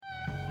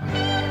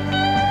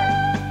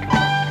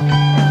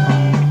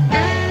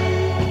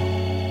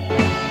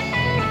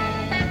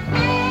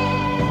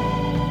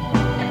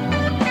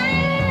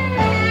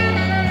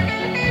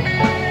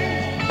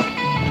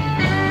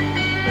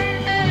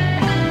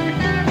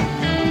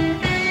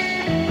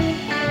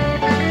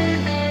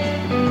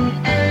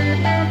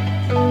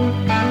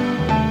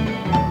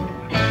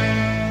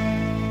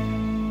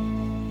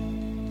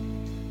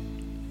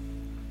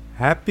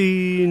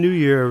Happy New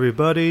Year,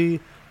 everybody,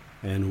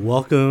 and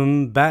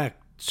welcome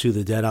back to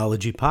the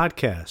Deadology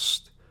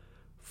Podcast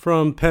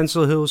from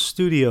Pencil Hill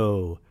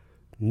Studio,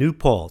 New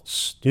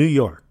Paltz, New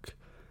York.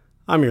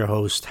 I'm your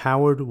host,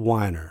 Howard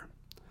Weiner,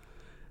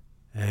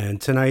 and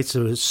tonight's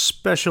a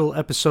special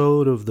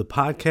episode of the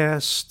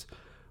podcast.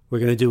 We're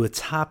going to do a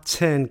top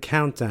 10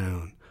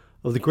 countdown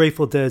of the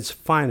Grateful Dead's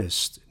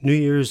finest New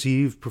Year's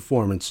Eve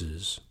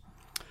performances.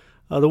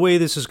 The way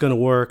this is going to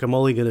work, I'm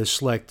only going to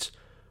select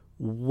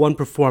one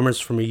performance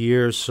from a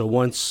year. So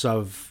once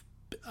I've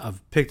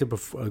picked up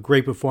a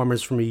great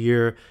performance from a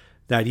year,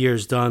 that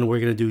year's done. We're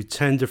going to do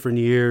 10 different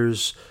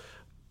years,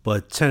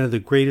 but 10 of the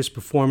greatest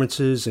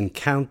performances in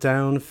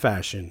countdown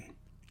fashion.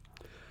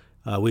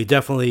 We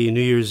definitely,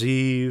 New Year's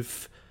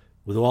Eve,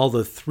 with all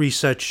the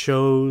 3-set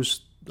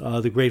shows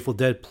the Grateful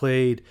Dead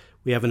played,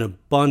 we have an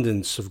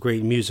abundance of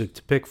great music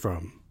to pick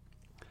from.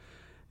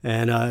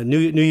 And New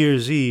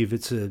Year's Eve,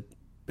 it's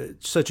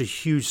such a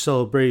huge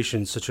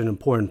celebration, such an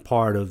important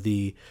part of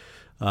the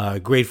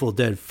Grateful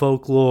Dead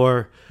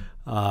folklore.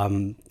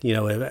 And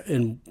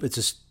it's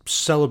a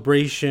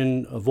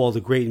celebration of all the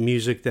great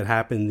music that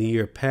happened the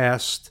year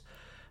past,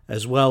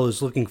 as well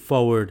as looking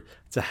forward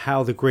to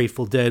how the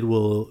Grateful Dead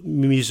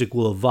music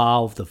will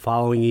evolve the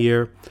following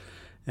year.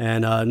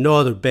 And no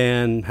other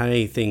band had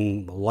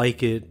anything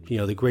like it. You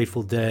know, the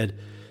Grateful Dead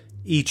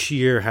each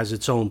year has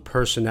its own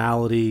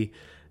personality,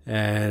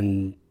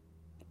 and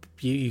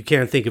you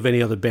can't think of any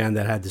other band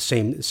that had the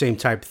same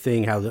type of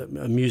thing, how the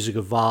music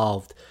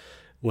evolved.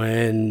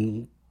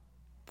 When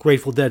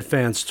Grateful Dead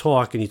fans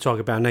talk, and you talk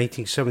about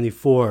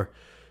 1974,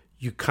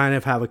 you kind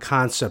of have a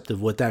concept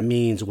of what that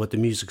means, what the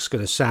music's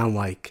going to sound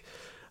like.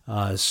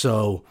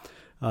 So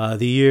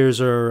the years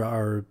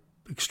are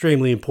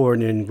extremely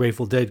important in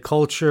Grateful Dead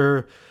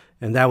culture,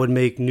 and that would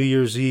make New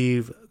Year's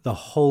Eve the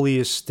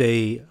holiest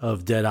day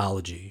of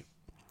Deadology.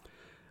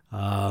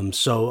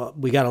 So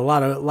we got a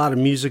lot of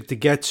music to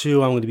get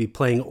to. I'm going to be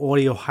playing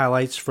audio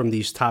highlights from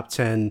these top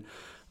 10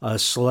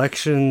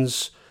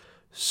 selections.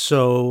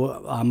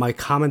 So my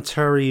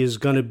commentary is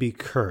going to be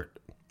curt.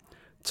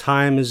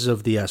 Time is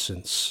of the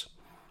essence.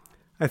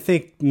 I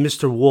think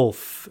Mr.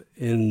 Wolf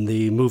in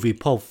the movie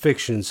Pulp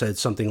Fiction said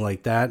something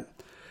like that.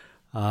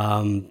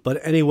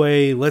 But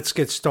anyway, let's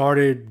get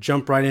started.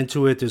 Jump right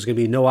into it. There's going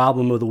to be no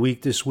album of the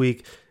week this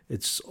week.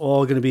 It's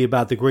all going to be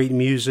about the great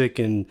music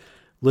and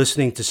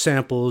listening to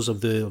samples of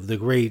the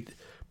great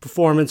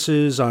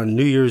performances on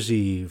New Year's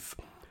Eve.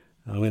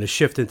 I'm going to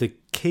shift into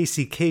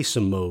Casey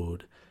Kasem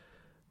mode,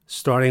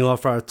 starting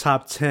off our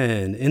top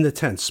 10 in the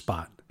 10th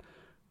spot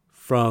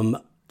from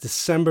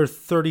December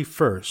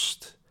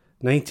 31st,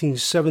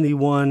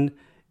 1971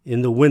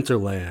 in the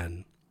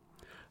Winterland.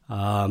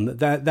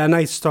 That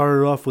night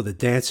started off with a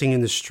dancing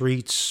in the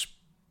streets,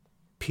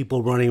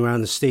 people running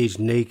around the stage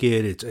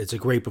naked. It's a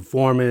great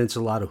performance,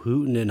 a lot of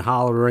hooting and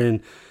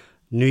hollering,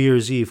 New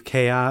Year's Eve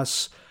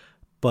chaos,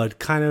 but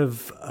kind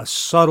of a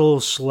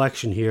subtle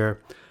selection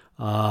here.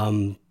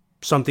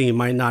 Something you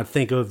might not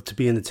think of to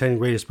be in the 10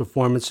 greatest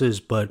performances,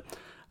 but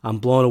I'm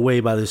blown away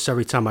by this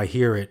every time I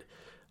hear it.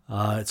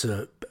 It's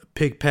a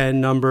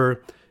Pigpen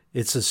number.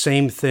 It's the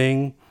same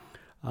thing.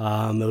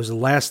 It was the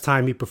last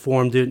time he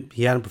performed it.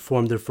 He hadn't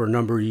performed it for a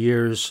number of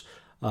years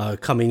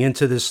coming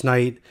into this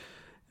night,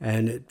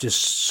 and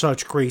just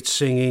such great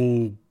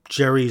singing.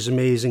 Jerry's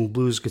amazing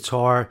blues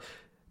guitar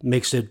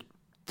makes it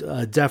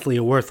definitely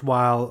a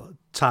worthwhile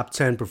top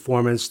 10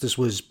 performance. This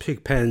was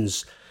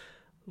Pigpen's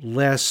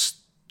last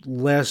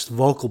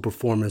vocal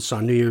performance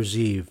on New Year's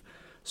Eve.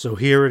 So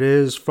here it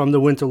is from the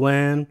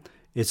Winterland.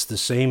 It's the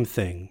same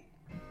thing.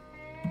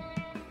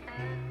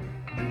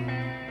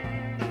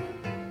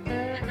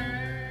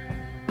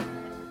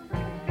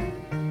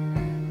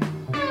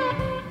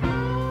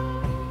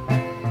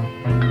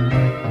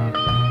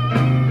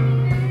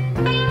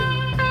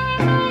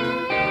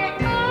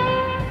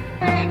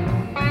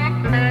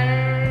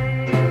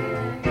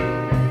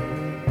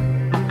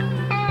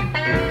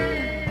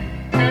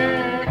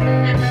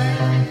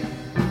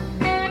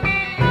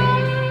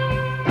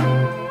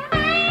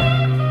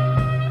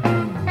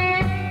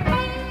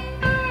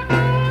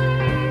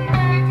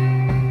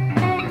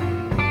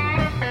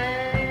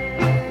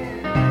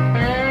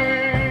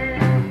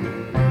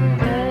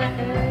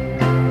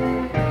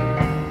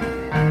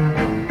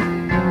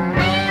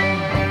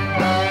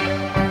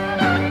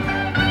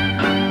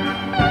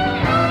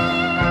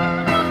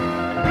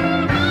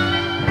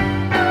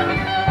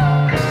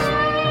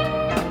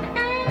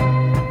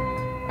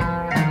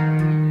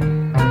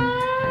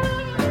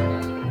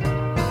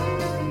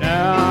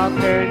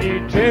 Can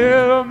you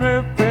tell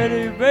me,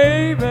 pretty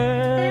baby,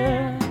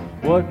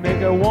 what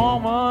make a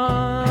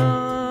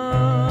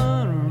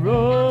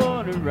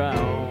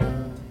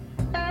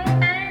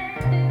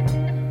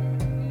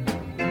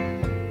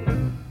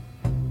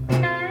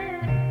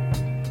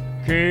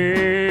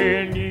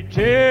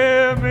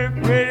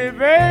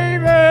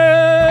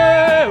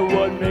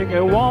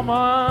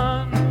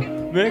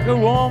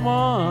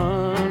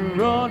woman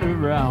run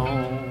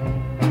around?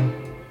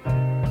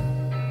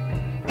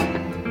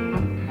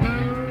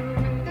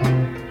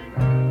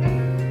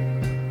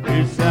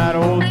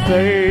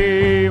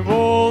 same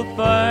old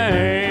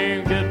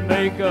thing can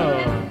make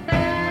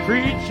a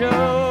preacher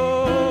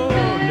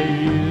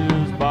lay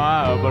his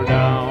Bible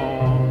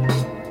down.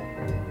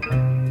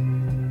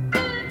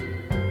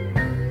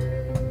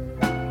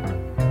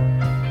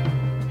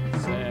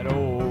 Sad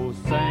old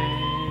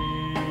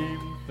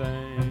same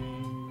thing.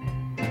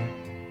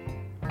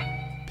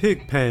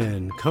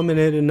 Pigpen coming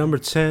in at number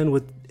 10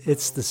 with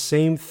It's the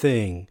Same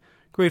Thing.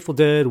 Grateful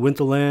Dead,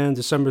 Winterland,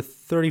 December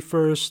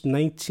 31st,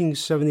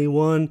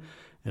 1971.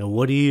 And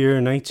what a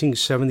year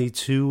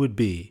 1972 would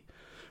be.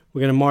 We're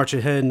going to march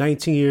ahead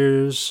 19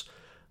 years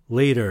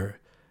later.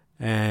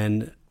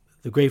 And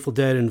the Grateful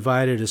Dead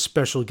invited a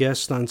special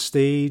guest on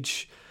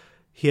stage.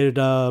 He had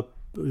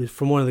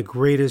from one of the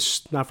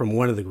greatest, not from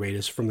one of the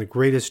greatest, from the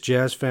greatest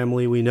jazz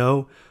family we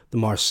know, the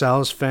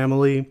Marsalis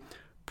family.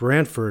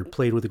 Branford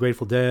played with the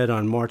Grateful Dead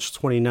on March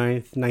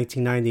 29th,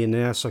 1990 in the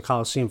Nassau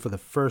Coliseum for the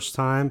first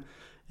time.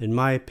 In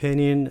my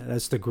opinion,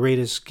 that's the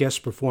greatest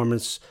guest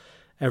performance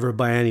ever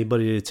by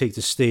anybody to take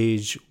the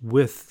stage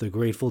with the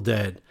Grateful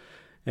Dead.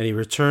 And he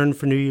returned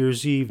for New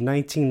Year's Eve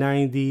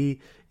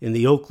 1990 in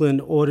the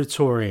Oakland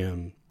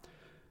Auditorium.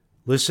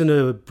 Listen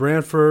to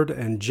Branford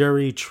and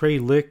Jerry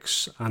trade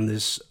licks on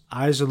this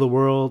Eyes of the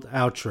World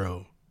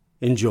outro.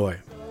 Enjoy.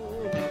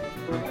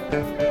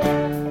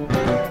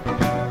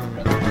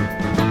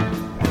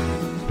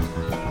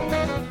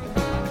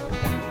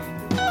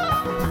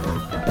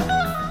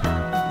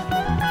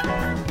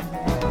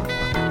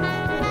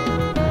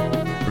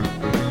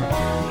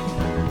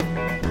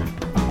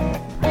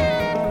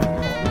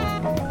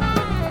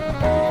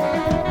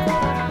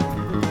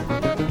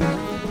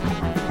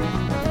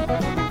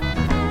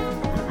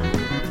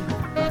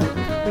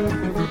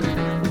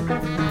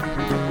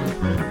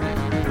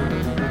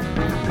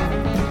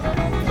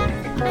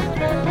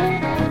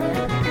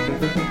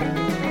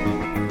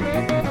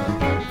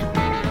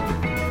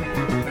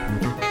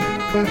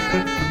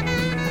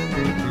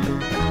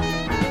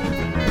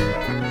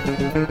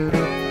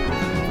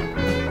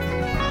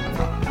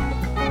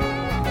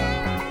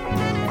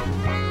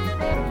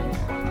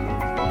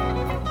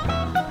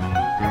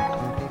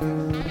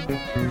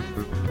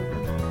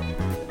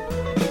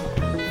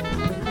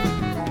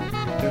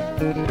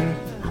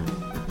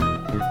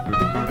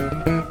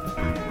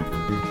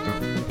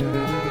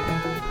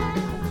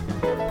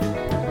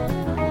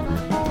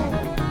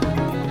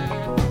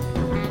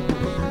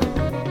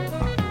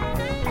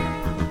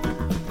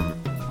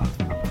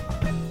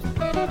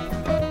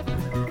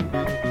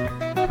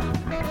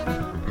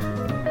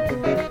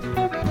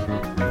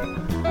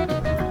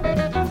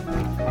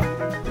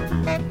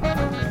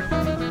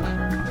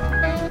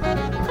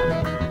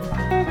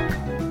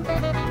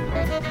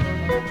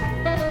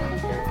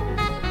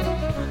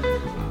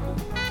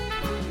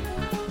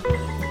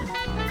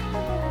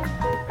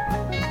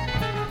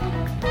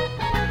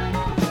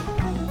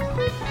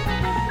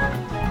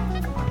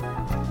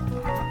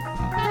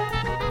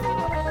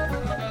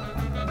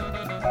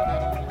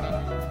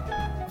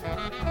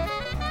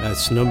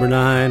 That's number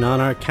 9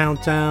 on our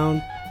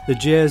countdown. The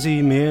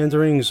jazzy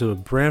meanderings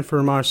of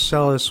Branford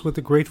Marsalis with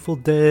the Grateful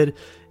Dead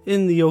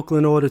in the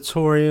Oakland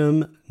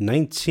Auditorium,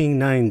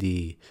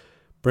 1990.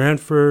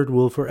 Branford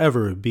will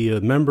forever be a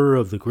member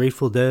of the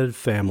Grateful Dead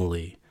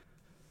family.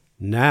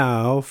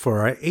 Now,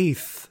 for our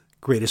 8th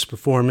greatest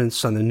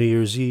performance on the New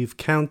Year's Eve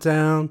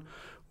countdown,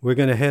 we're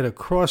going to head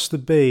across the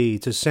bay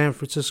to San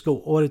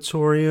Francisco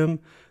Auditorium,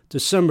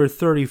 December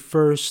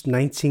 31st,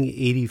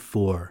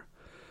 1984.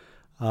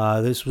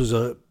 This was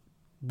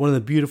one of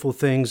the beautiful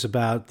things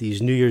about these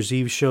New Year's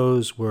Eve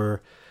shows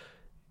were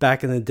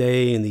back in the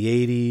day in the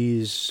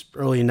 80s,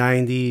 early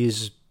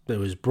 90s, there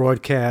was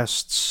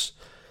broadcasts,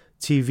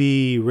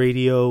 TV,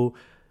 radio.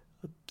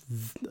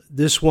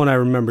 This one I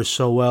remember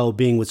so well,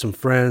 being with some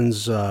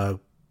friends, the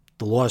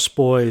Lost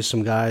Boys,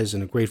 some guys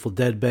in a Grateful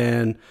Dead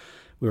band.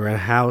 We were in a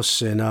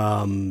house in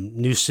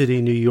New City,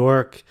 New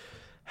York,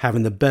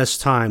 having the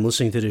best time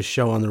listening to this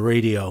show on the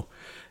radio.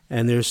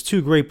 And there's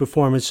 2 great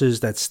performances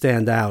that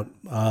stand out.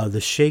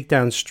 The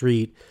Shakedown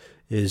Street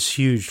is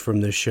huge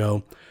from this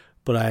show,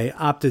 but I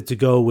opted to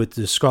go with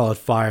the Scarlet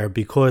Fire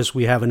because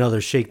we have another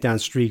Shakedown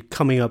Street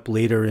coming up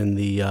later in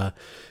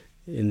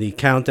the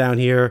countdown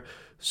here.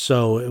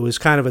 So it was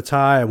kind of a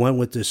tie. I went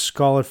with the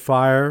Scarlet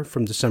Fire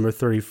from December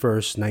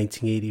 31st,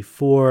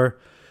 1984.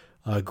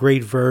 A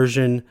great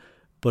version,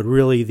 but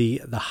really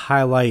the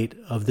highlight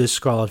of this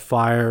Scarlet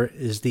Fire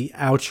is the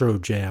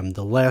outro jam,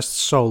 the last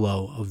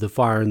solo of The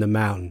Fire in the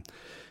Mountain.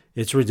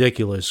 It's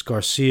ridiculous.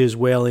 Garcia's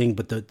wailing,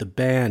 but the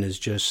band is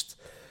just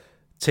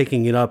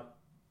taking it up,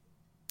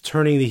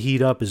 turning the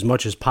heat up as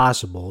much as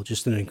possible.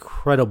 Just an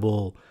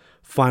incredible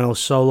final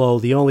solo.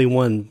 The only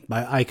one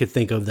I could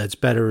think of that's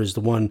better is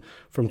the one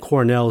from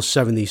Cornell's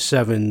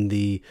 77,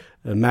 the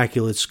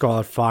Immaculate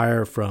Scarlet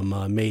Fire from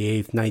May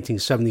 8th,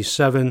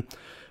 1977.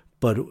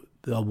 But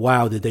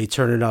wow, did they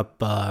turn it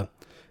up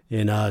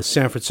in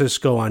San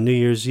Francisco on New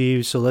Year's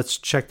Eve. So let's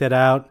check that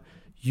out.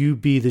 You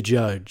Be the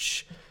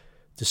Judge.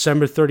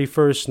 December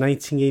 31st,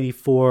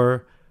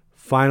 1984,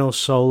 final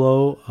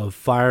solo of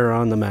Fire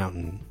on the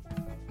Mountain.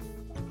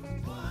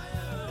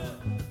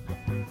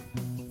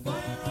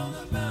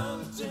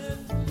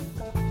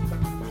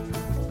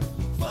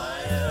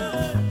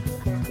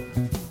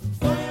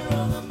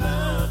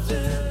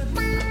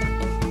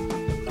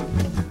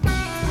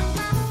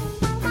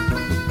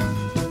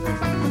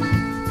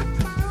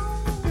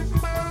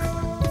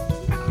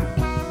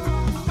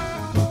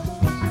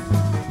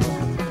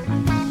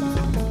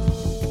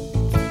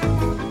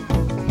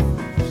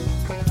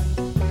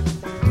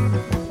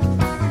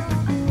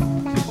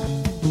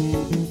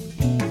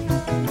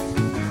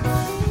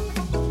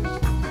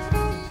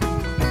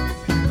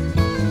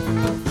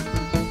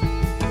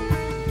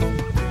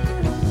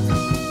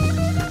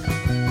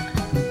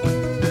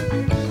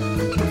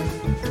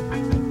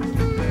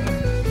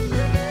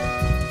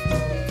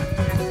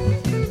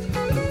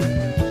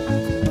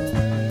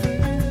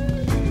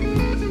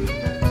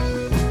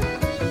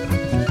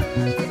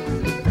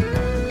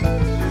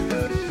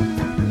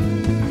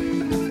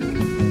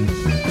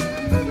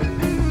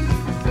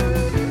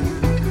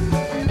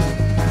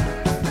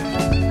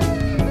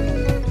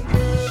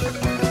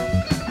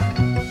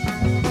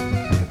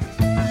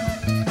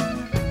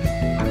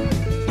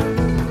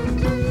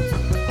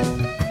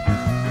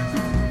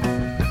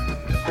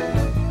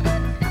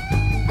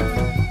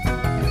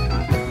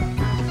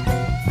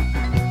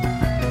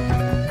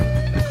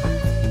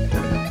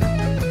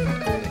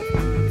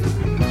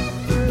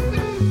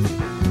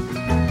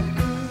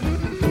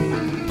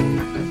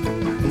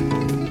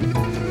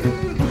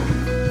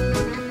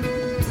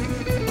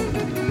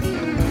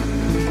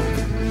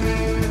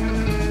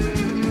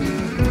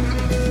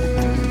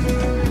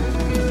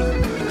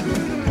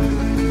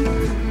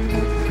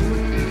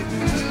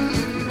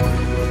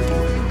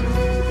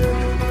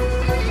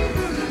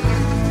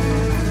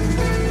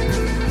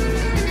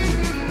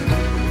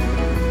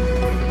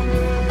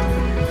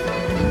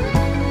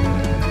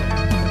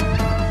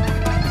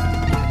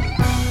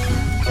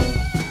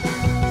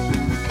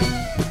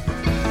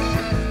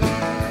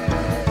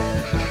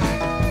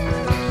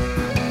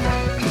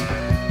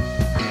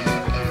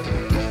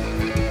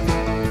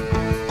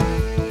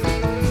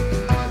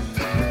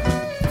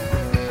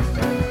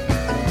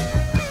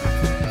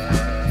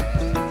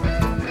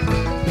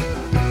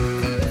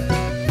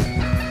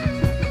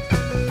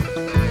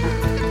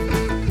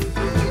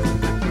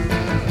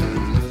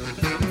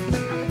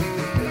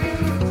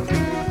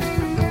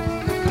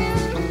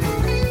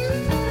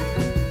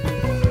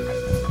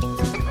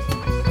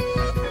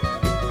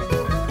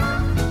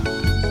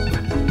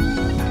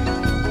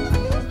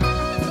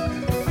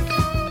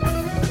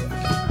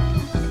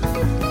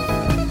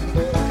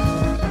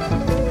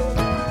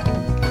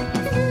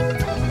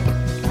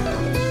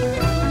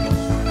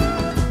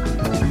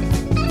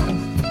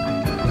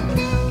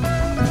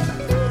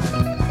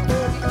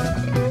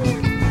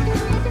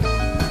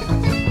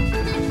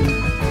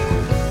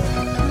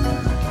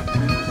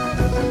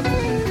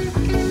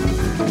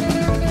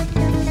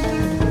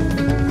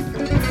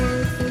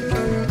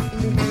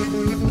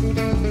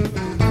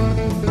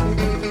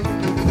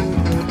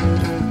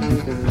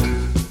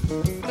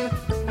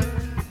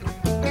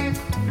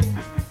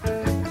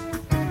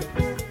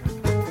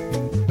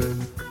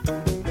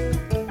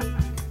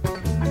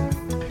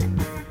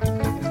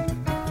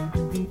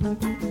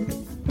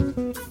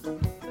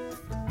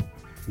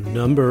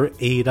 Number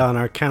 8 on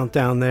our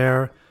countdown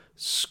there,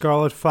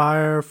 Scarlet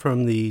Fire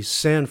from the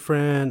San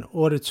Fran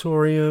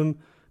Auditorium,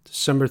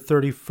 December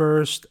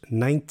 31st,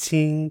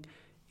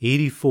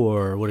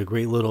 1984. What a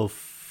great little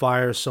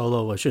fire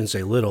solo. I shouldn't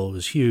say little, it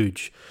was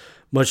huge.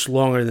 Much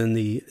longer than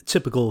the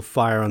typical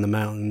Fire on the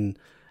Mountain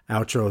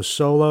outro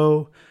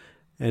solo.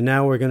 And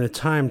now we're going to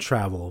time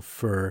travel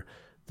for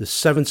the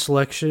 7th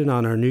selection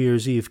on our New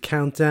Year's Eve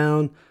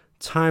countdown,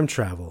 Time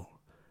Travel.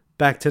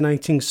 Back to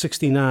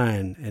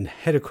 1969 and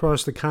head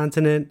across the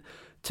continent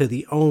to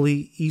the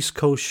only East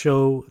Coast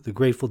show the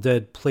Grateful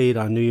Dead played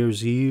on New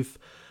Year's Eve.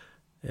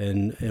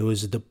 And it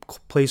was at the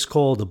place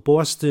called the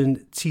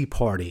Boston Tea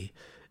Party,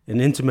 an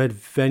intimate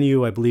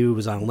venue. I believe it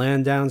was on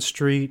Lansdowne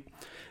Street.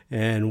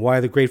 And why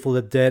the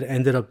Grateful Dead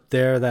ended up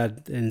there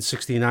that in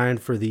 69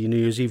 for the New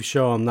Year's Eve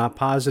show, I'm not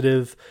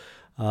positive.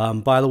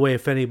 By the way,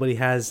 if anybody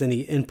has any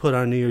input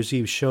on New Year's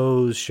Eve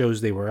shows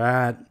they were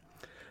at,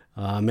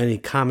 any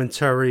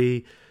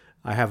commentary,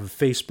 I have a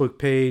Facebook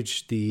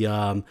page, the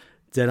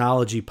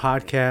Deadology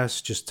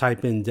Podcast. Just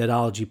type in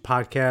Deadology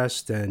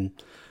Podcast and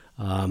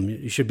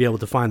you should be able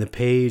to find the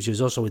page. There's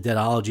also a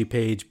Deadology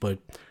page, but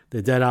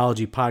the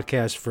Deadology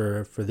Podcast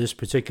for this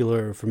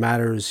particular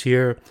matter is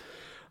here.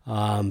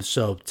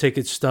 So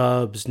ticket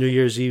stubs, New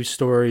Year's Eve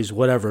stories,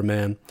 whatever,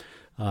 man.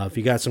 If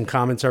you got some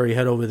commentary,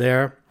 head over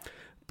there.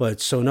 But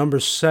so number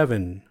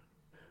 7,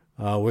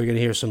 we're going to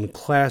hear some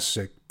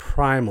classic,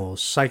 primal,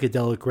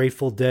 psychedelic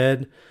Grateful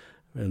Dead.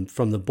 And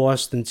from the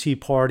Boston Tea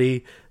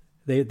Party,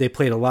 they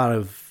played a lot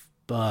of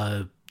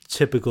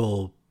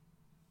typical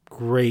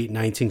great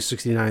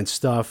 1969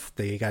 stuff.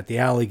 They got the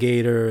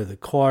Alligator, the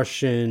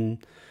Caution,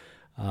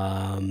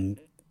 and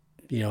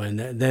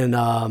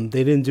then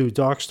they didn't do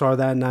Dark Star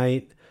that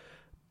night,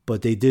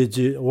 but they did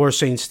do, or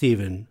St.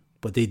 Stephen,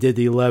 but they did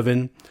the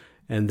 11,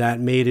 and that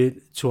made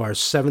it to our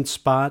 7th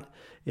spot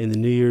in the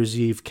New Year's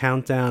Eve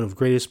countdown of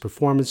greatest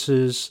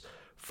performances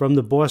from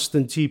the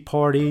Boston Tea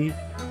Party,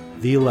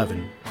 the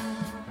 11.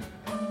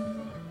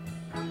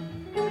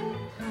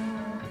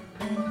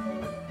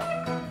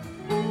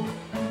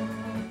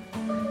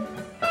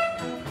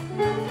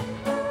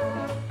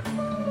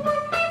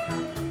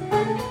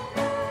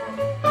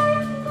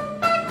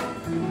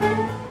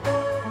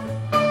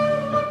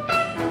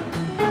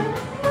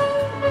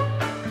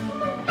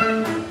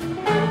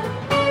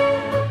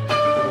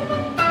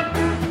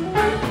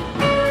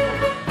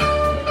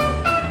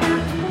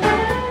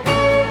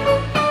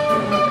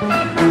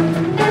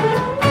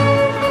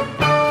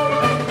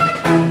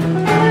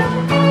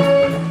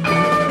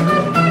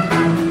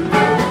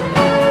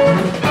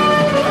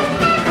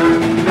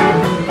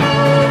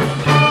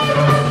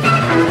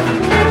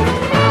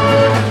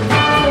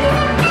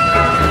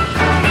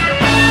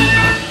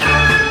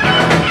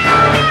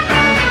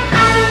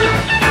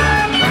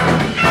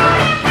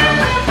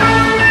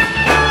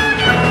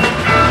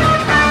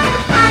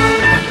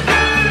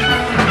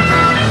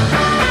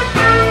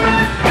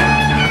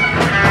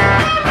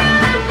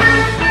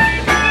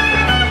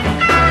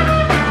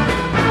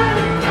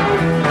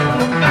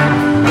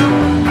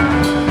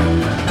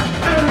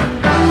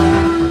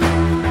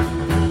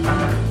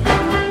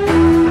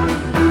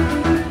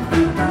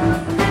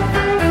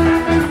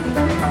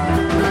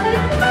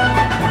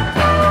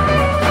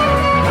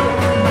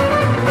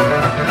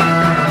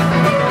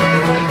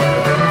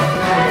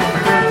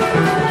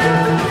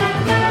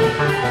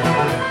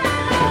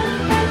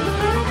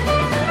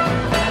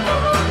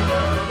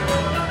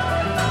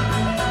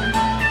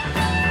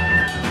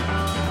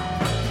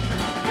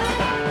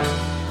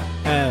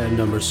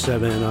 Number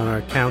 7 on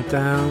our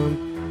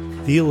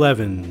countdown, the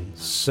 11,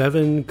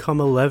 7 come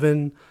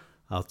 11,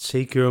 I'll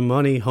take your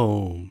money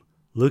home,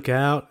 look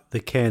out, the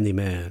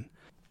Candyman.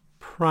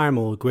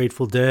 Primal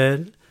Grateful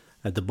Dead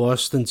at the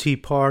Boston Tea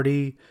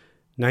Party,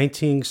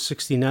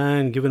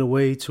 1969, given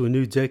away to a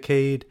new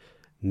decade,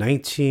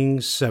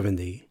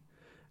 1970.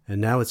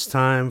 And now it's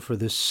time for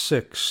the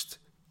 6th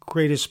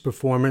greatest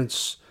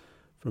performance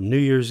from New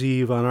Year's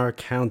Eve on our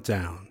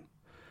countdown.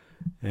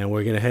 And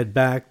we're going to head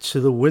back to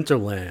the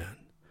Winterland.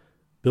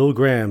 Bill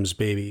Graham's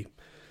baby.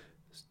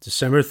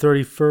 December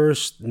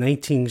 31st,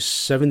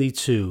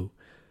 1972.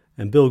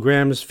 And Bill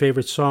Graham's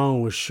favorite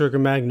song was Sugar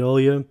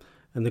Magnolia,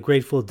 and the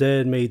Grateful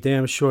Dead made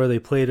damn sure they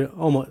played it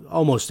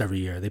almost every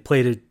year. They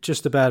played it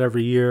just about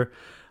every year,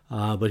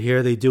 but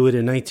here they do it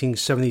in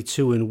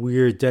 1972, and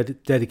Weird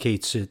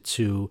dedicates it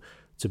to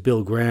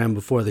Bill Graham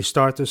before they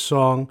start the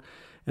song,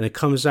 and it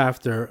comes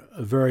after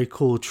a very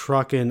cool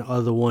Truckin'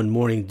 Other One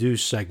Morning Dew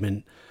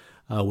segment,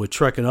 with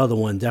Truckin' Other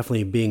One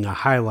definitely being a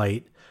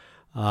highlight.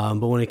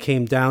 But when it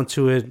came down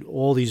to it,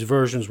 all these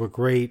versions were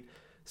great.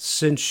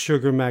 Since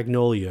Sugar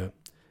Magnolia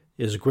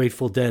is a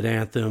Grateful Dead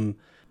anthem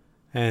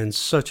and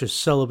such a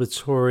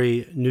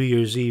celebratory New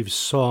Year's Eve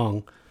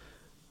song,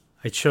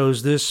 I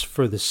chose this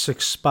for the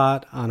 6th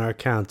spot on our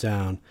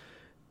countdown.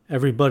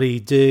 Everybody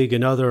dig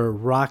another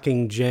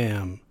rocking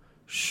jam,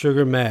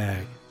 Sugar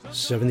Mag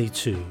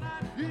 72.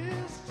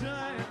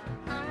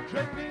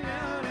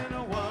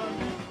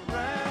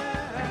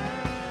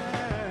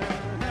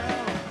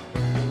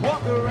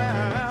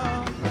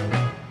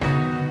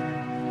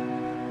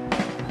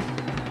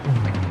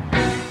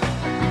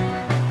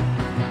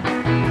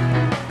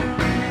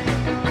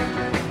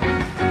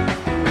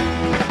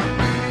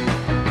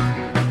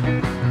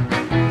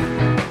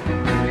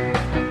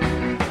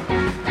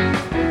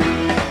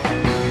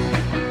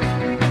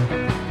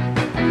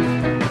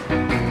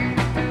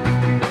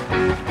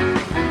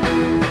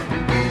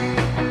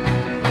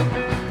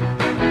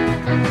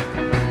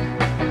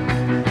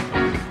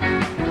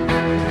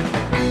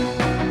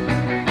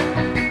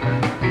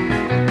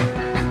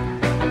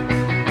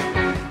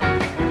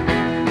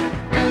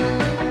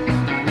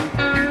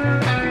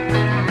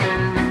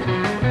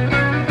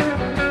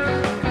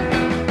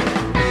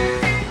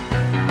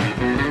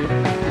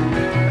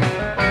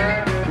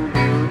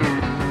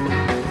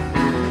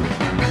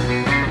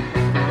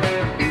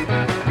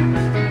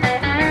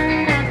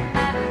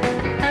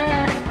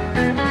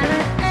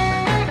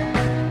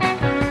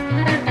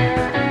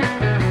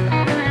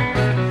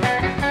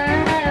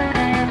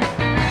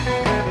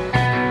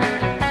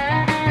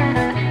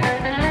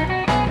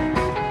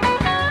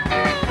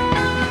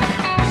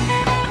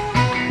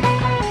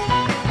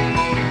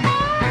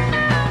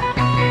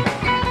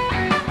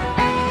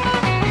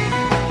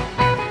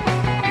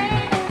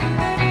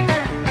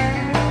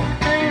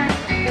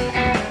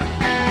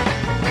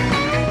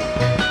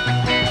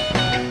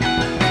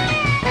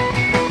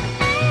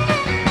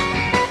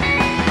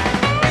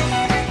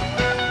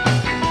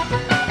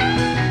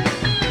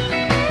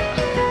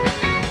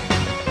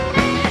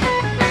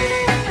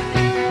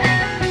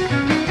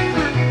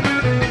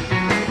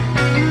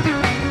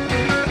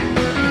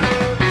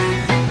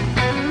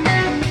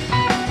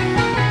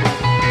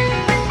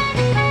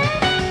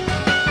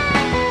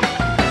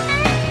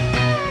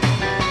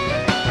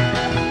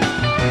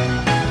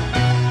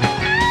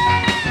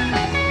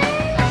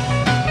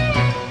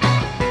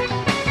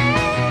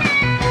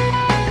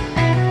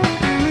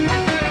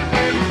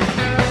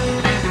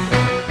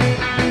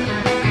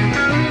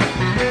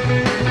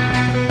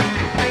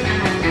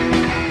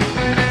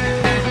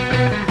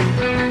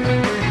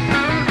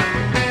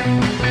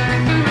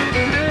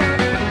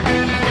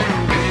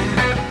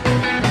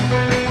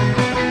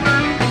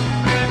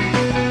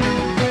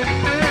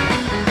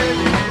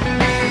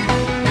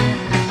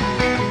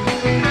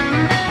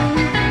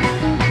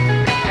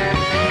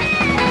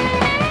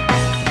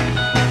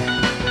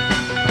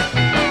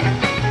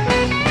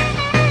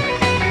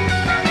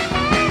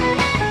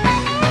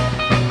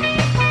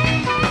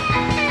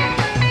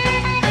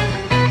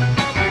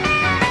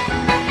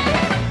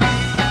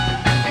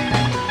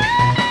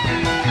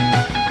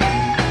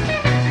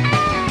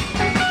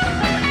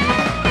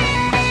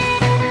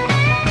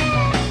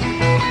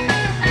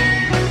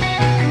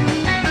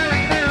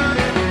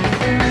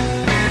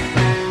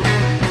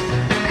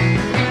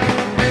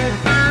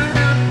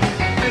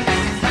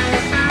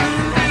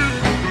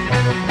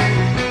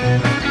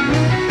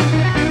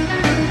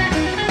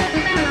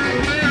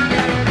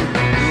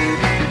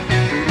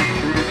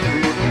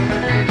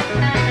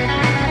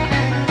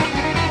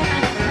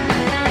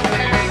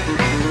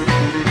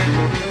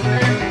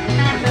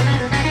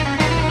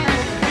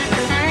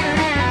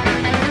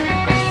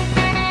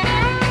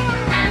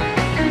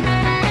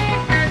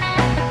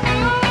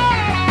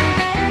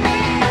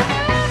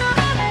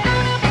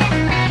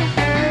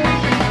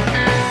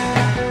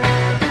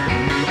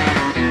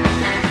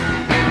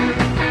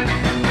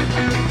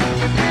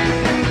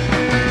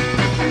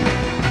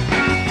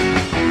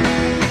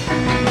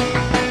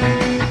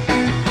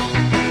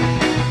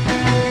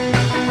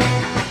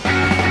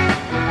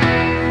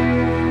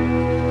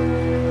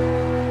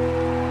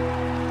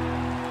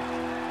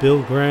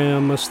 Bill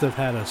Graham must have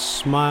had a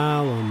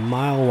smile a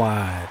mile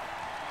wide.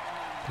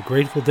 The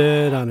Grateful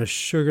Dead on a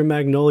Sugar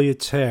Magnolia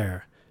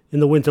Tear. In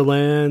the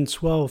Winterland,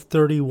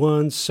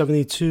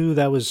 12/31/72.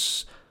 That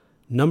was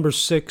number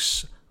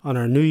 6 on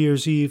our New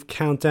Year's Eve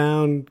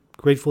countdown.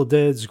 Grateful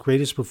Dead's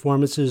greatest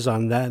performances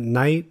on that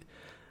night.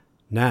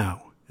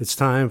 Now, it's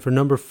time for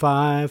number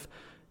 5,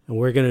 and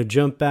we're going to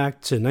jump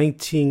back to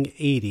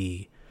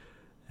 1980.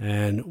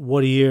 And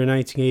what a year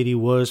 1980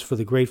 was for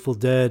the Grateful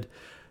Dead,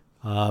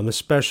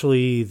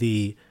 especially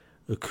the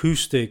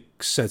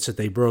acoustic sets that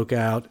they broke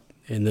out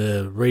in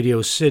the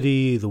Radio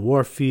City, the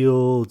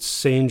Warfield,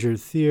 Sanger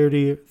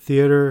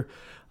Theater.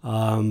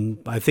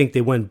 I think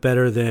they went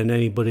better than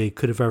anybody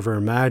could have ever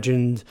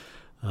imagined.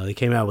 They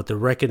came out with the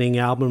Reckoning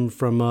album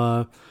from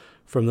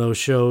those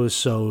shows,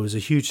 so it was a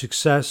huge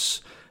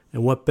success.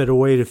 And what better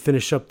way to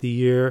finish up the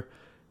year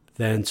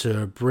than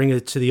to bring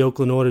it to the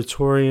Oakland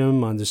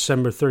Auditorium on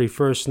December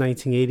 31st,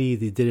 1980.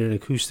 They did an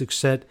acoustic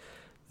set.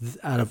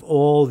 Out of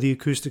all the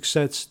acoustic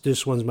sets,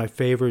 this one's my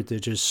favorite.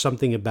 There's just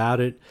something about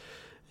it.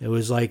 It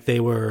was like they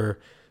were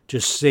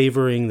just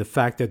savoring the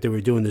fact that they were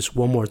doing this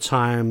one more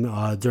time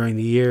during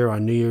the year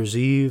on New Year's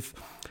Eve.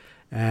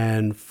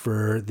 And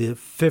for the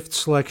 5th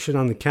selection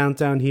on the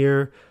countdown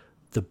here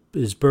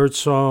is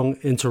Birdsong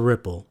Into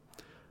Ripple.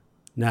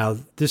 Now,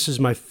 this is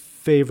my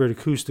favorite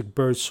acoustic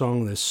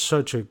Birdsong.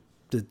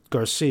 The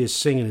Garcia's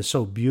singing is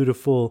so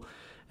beautiful,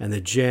 and the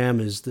jam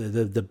is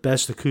the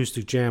best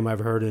acoustic jam I've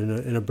heard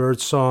in a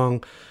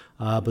Birdsong.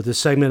 But the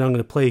segment I'm going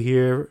to play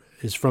here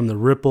is from the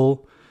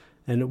Ripple.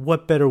 And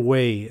what better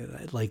way,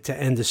 like, to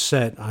end a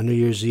set on New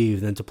Year's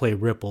Eve than to play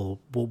Ripple?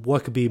 Well,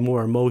 what could be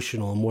more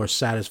emotional and more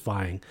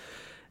satisfying?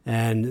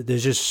 And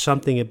there's just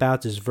something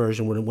about this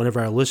version whenever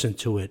I listen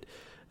to it.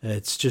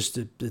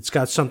 It's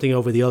got something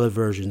over the other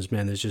versions,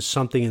 man. There's just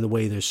something in the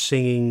way they're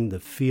singing, the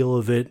feel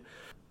of it.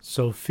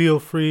 So feel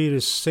free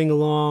to sing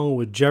along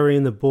with Jerry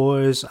and the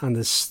boys on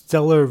the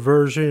stellar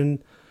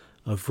version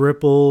of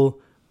Ripple.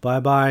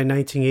 Bye-bye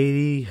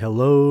 1980,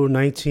 hello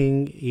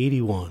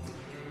 1981.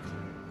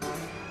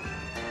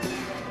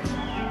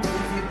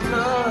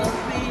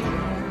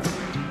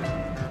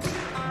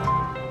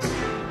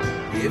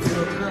 If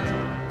your cup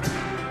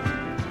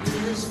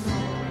is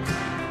full,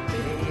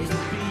 baby,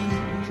 of you,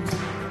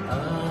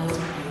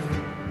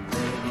 let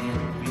it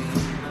be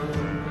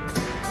known.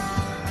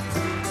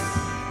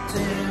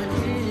 There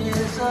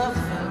is a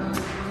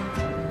fountain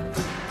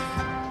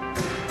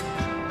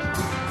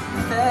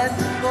that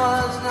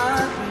was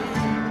not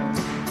built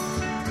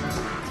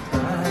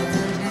by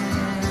the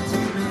hands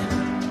of men.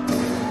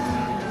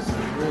 There's a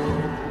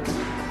road,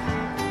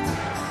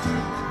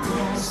 no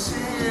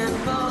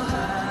simple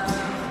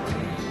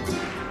highway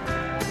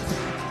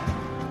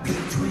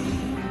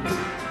between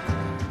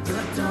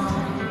the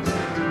dawn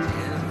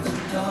and the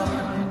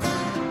dark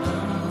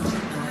of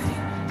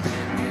night.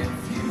 And if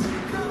you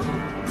go,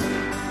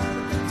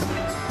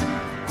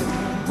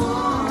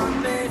 one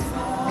may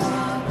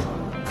follow.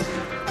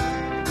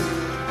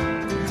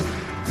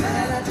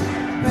 That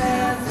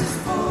path is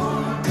for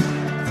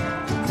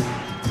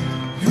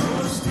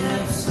your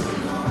steps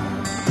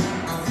alone.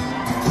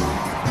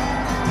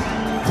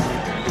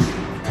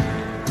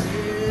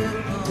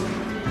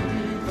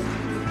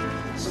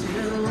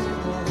 Still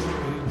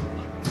warm,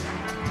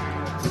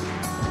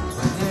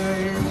 but there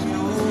is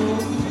no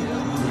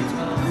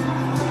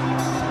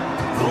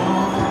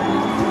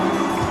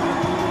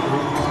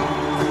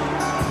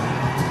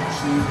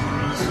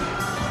choose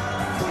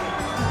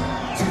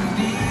to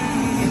be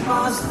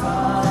must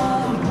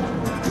follow.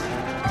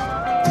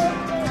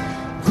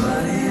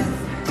 But if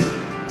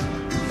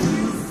you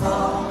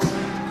fall,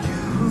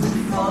 you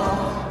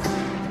fall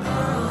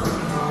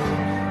alone.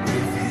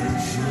 If you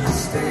should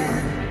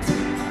stand,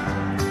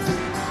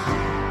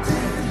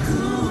 then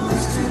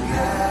who's to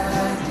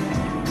guide you?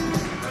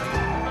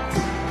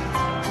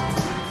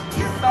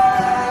 If I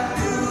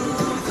knew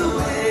the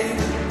way,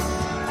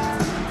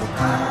 I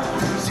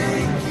would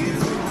take you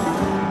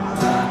home.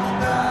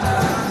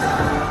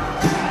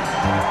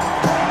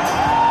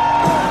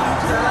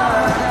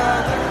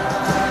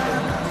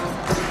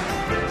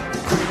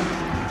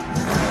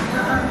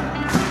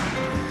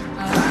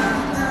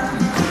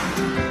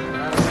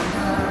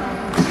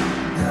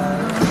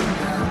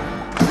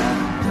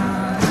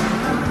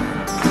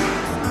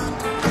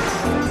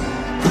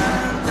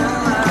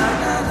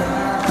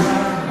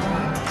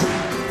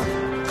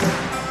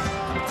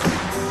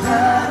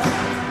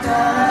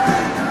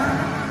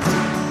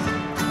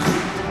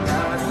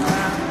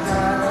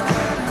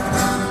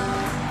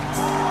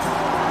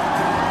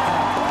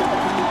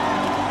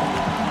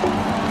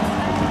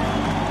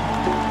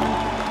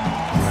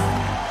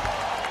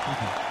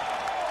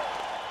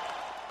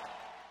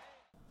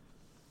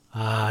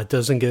 It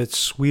doesn't get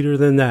sweeter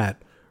than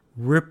that.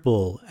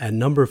 Ripple at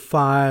number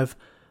 5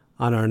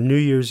 on our New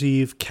Year's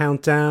Eve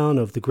countdown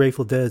of the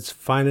Grateful Dead's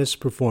finest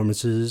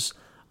performances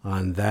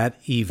on that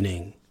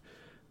evening.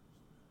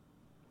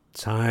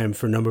 Time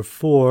for number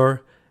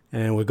 4,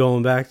 and we're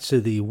going back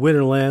to the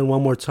Winterland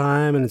one more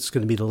time, and it's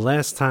going to be the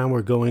last time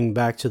we're going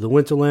back to the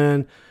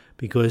Winterland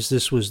because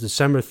this was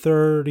December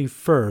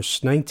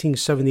 31st,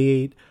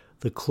 1978,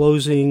 the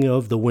closing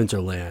of the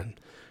Winterland.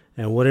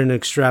 And what an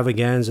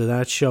extravaganza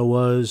that show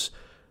was.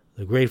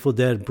 The Grateful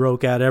Dead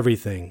broke out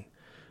everything.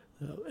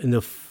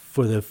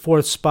 For the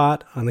fourth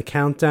spot on the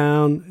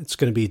countdown, it's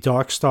going to be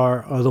Dark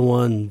Star, Other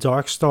One,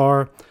 Dark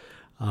Star.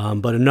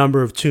 But a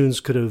number of tunes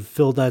could have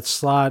filled that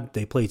slot.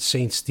 They played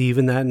St.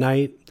 Stephen that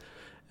night,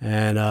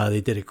 and they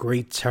did a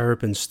great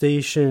Terrapin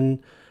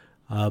Station.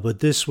 But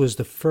this was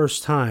the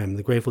first time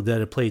the Grateful Dead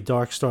had played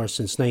Dark Star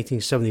since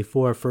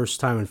 1974, first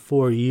time in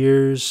 4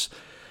 years.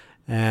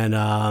 And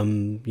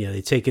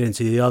they take it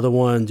into the Other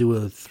One, do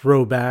a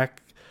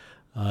throwback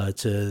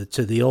to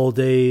the old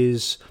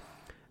days.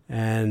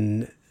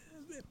 And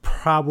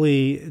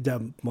probably,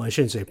 well, I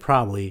shouldn't say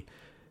probably,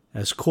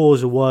 as cool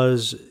as it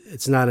was,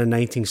 it's not a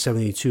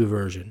 1972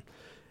 version.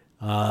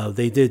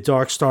 They did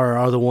Dark Star,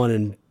 Other One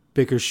in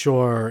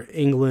Bickershaw,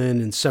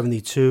 England in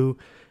 72.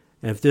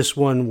 And if this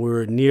one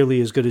were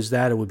nearly as good as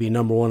that, it would be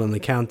number one on the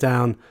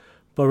countdown.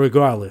 But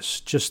regardless,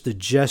 just the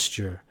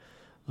gesture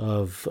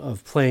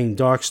of playing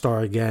Dark Star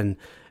again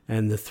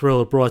and the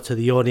thrill it brought to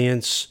the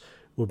audience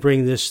will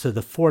bring this to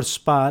the fourth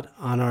spot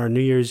on our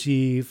New Year's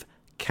Eve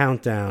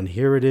countdown.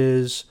 Here it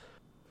is,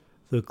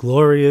 the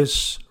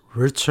glorious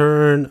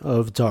return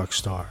of Dark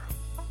Star.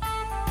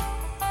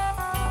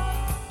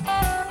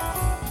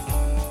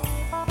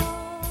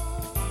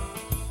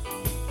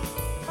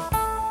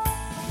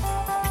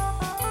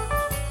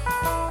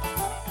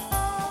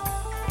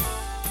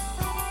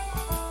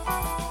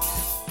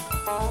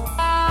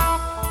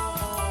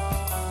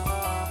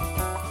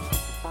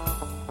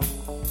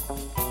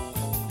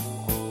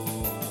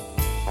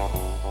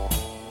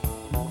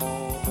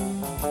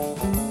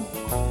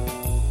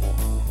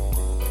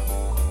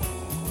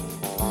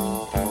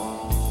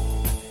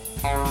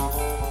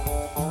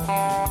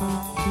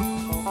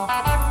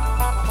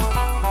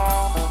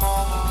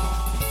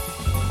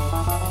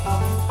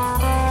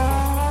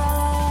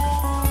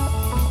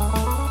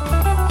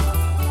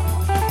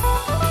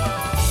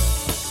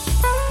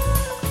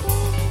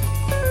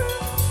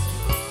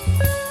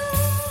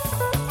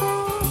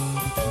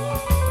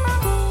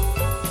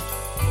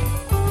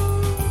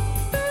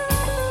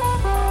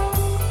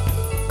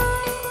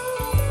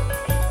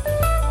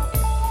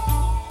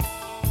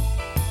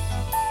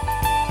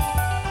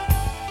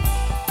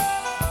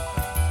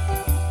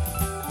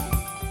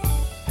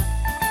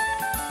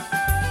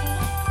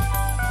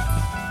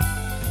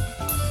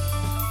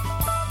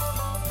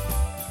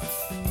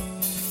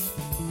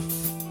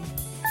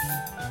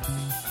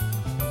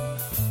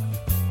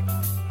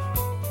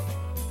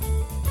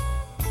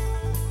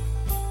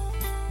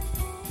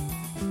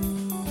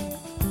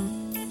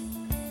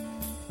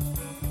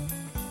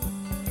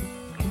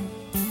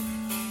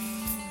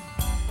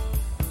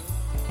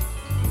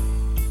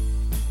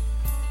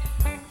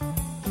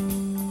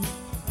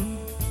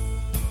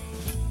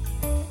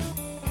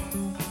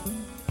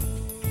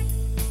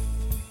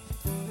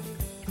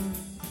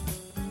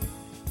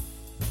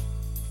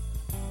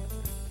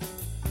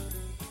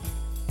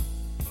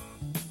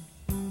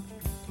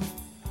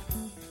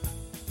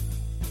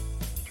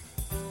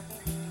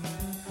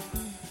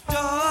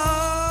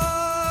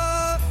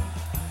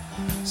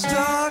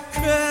 Star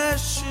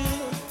crashing,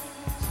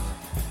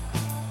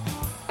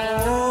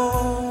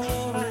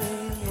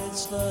 pouring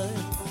its light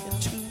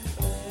into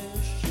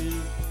ashes.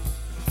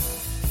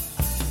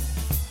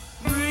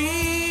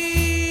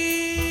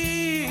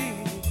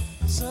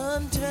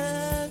 Sun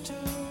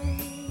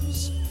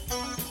tattoos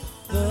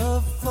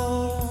the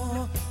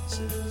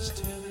forces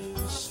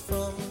tense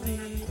from the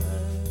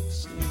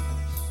axis.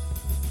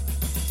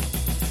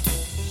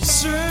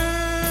 Surge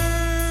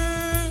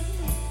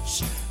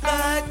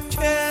like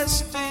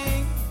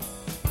casting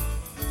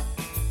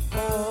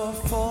or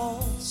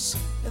falls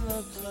in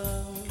the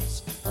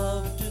clouds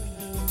of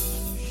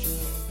delusion.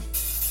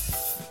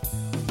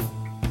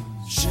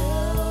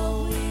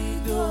 Shall we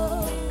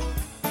go?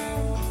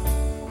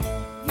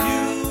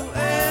 You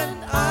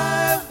and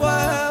I,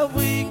 while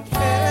we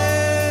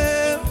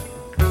can.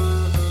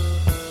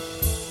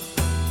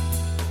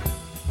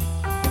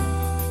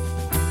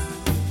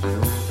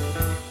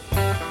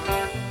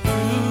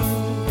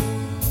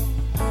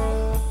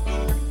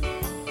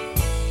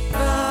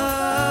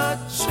 A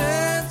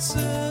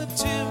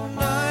transitive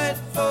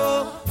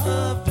nightfall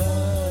of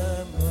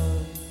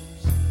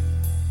diamonds.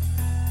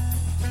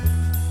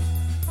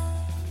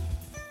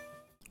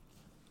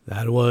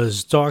 That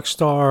was Dark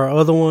Star,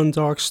 Other One,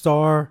 Dark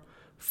Star,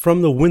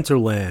 from the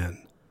Winterland.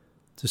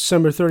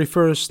 December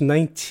 31st,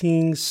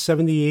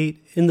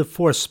 1978, in the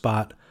fourth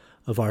spot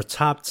of our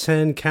top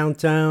 10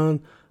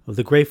 countdown of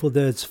the Grateful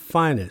Dead's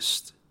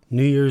finest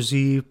New Year's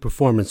Eve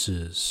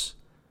performances.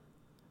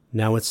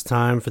 Now it's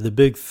time for the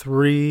big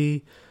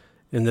three.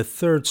 In the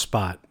third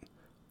spot,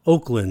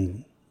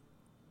 Oakland,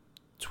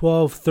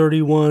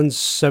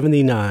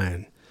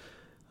 12/31/79.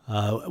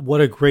 What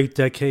a great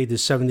decade the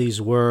 70s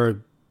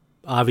were.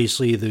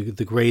 Obviously,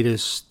 the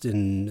greatest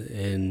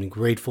in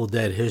Grateful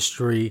Dead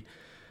history.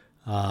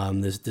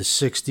 The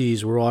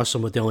 60s were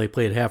awesome, but they only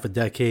played half a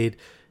decade.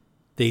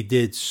 they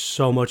did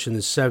so much in the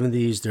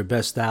 70s, their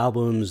best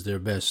albums, their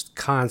best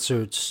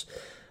concerts,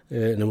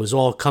 and it was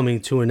all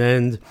coming to an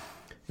end.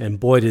 And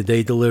boy, did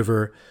they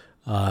deliver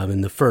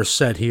in the first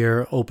set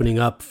here, opening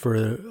up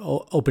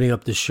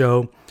the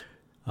show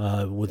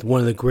with one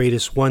of the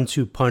greatest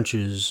 1-2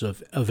 punches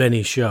of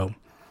any show.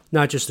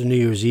 Not just a New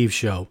Year's Eve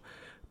show,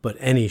 but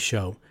any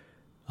show.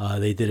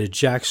 They did a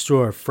Jack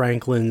Straw,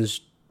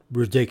 Franklin's,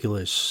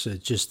 ridiculous.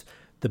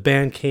 The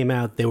band came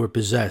out, they were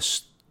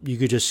possessed. You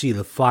could just see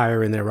the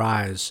fire in their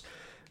eyes.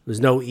 There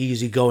was no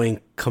easygoing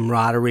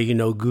camaraderie,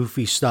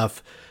 goofy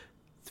stuff.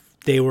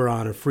 They were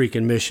on a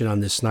freaking mission on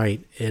this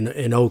night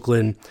in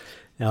Oakland.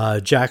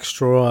 Jack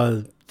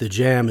Straw, the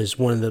Jam, is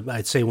one of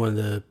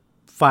the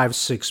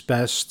 5-6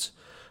 best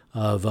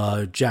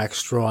of Jack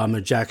Straw. I'm a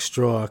Jack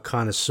Straw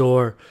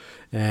connoisseur,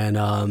 and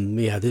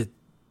they're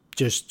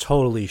just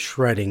totally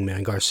shredding,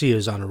 man.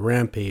 Garcia's on a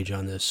rampage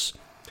on this.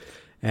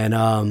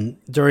 And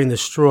during the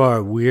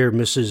Straw, Weir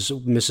misses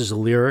a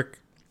lyric,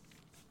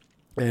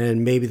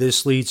 and maybe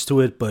this leads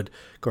to it, but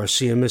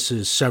Garcia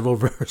misses several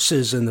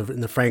verses in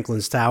the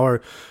Franklin's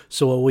Tower.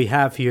 So what we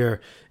have here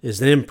is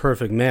an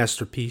imperfect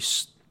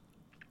masterpiece,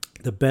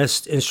 the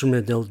best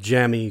instrumental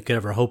jamming you could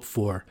ever hope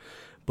for,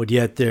 but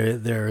yet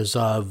there's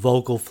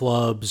vocal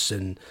flubs,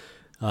 and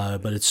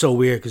but it's so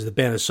weird because the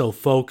band is so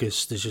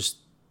focused. It's just,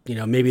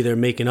 maybe they're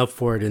making up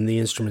for it in the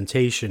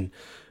instrumentation,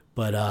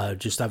 but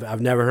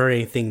I've never heard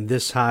anything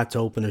this hot to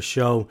open a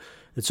show.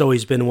 It's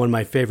always been one of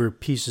my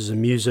favorite pieces of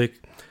music.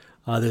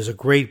 There's a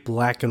great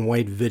black and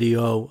white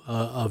video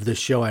of this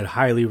show. I'd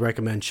highly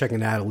recommend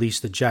checking out at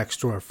least the Jack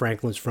Straw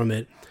Franklin's from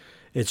it.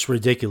 It's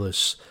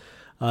ridiculous.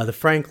 The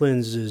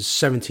Franklin's is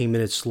 17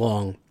 minutes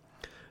long.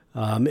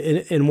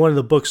 In one of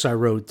the books I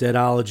wrote,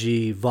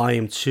 Deadology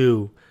Volume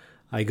 2,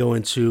 I go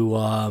into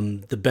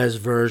the best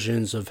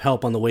versions of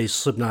Help on the Way,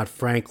 Slipknot,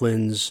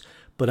 Franklin's,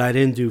 but I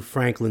didn't do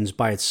Franklin's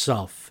by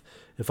itself.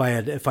 If I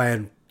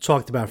had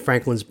talked about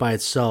Franklin's by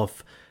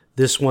itself,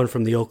 this one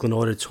from the Oakland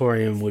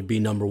Auditorium would be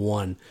number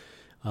one.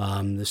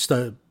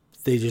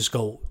 They just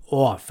go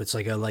off. It's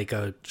like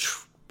a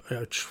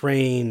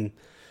train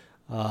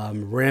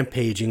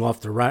rampaging off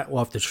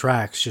the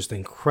tracks. Just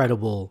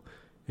incredible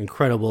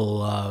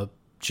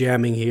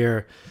jamming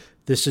here.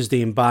 This is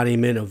the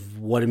embodiment of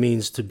what it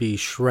means to be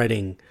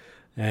shredding,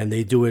 and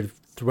they do it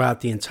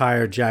throughout the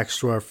entire Jack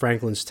Straw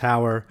Franklin's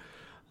Tower.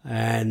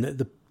 And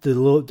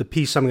the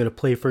piece I'm going to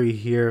play for you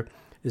here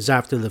is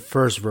after the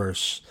first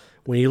verse.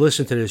 When you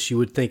listen to this, you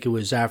would think it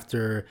was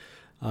after.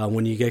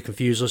 When you get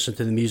confused, listen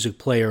to the music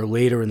player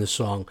later in the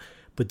song.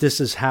 But this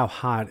is how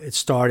hot it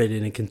started,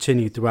 and it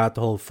continued throughout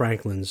the whole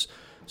Franklin's.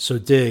 So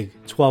dig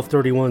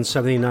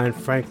 12/31/79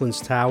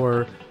 Franklin's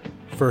Tower,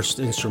 first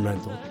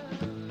instrumental.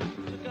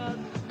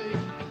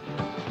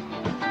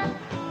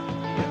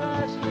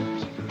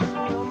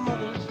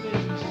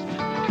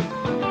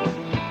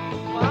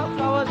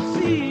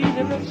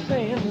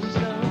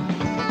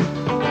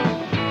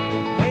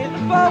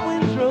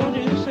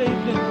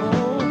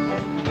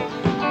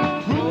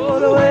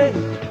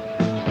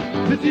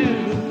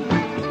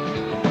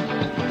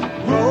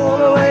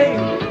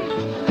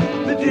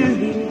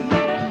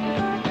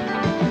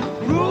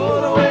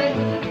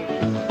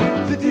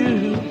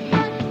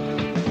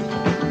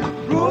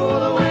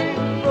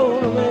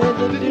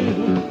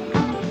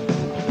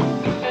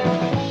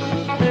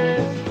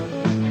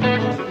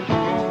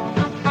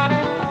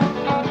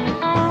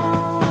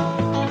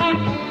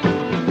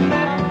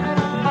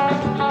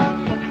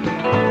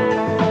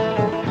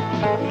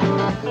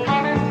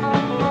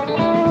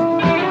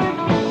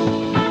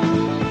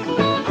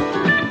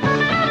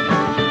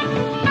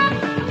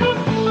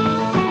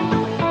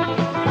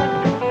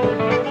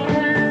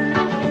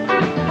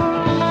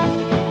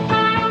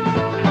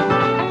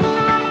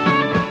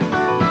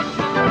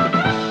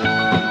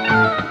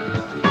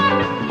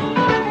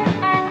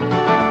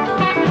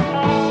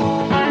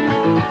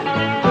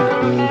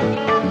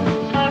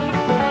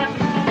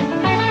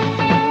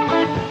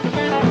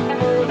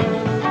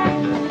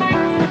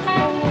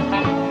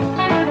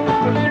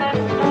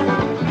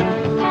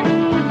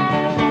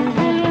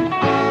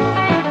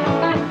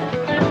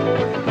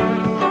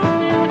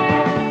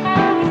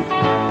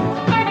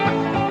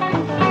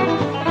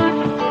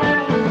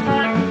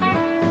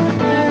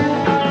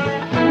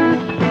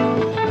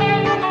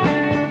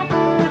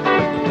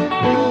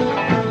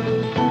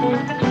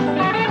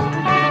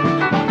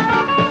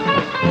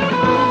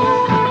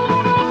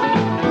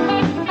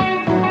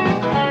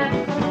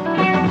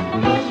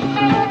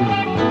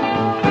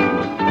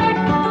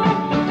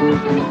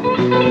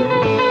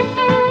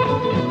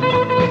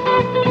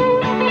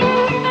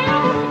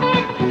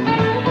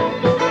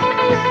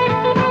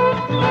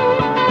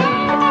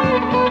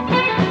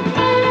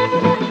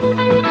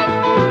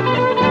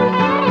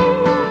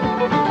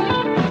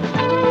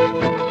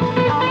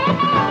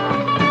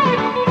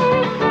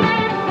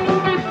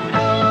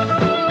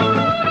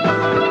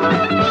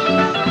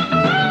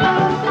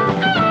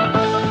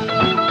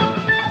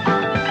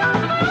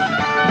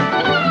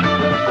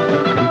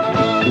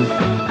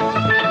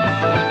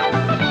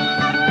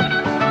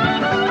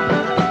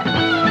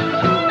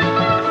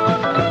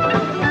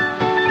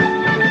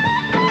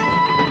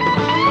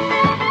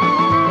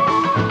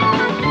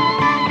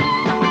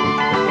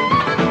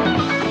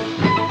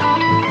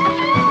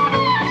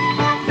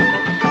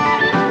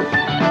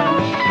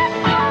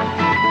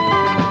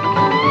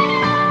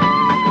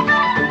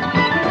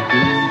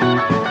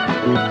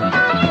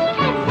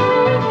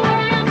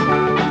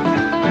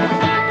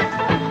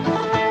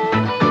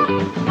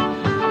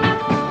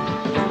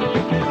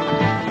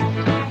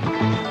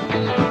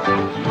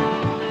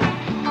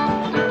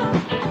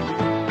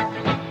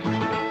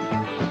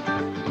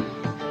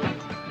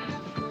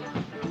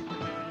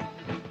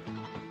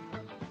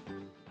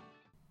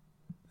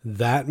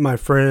 That, my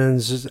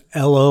friends, is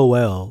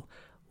LOL.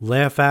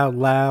 Laugh Out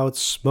Loud,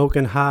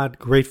 Smoking Hot,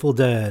 Grateful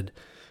Dead.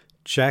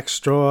 Jack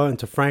Straw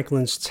into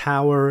Franklin's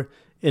Tower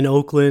in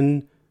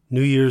Oakland,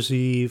 New Year's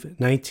Eve,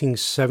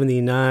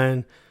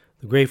 1979.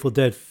 The Grateful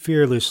Dead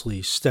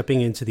fearlessly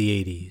stepping into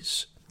the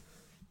 80s.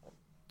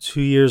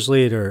 2 years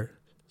later,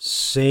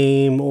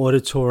 same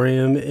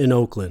auditorium in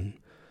Oakland.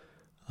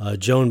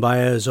 Joan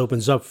Baez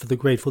opens up for the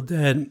Grateful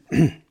Dead.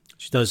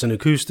 She does an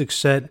acoustic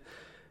set,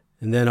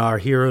 and then our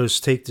heroes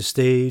take the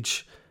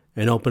stage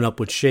and open up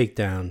with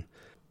Shakedown.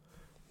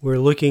 We're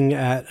looking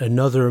at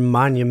another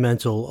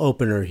monumental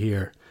opener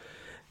here.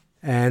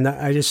 And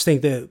I just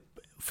think that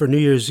for New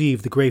Year's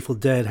Eve, the Grateful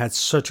Dead had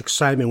such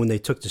excitement when they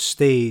took the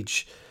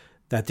stage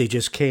that they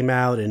just came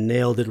out and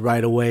nailed it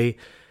right away.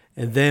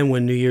 And then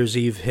when New Year's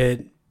Eve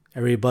hit,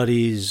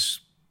 everybody's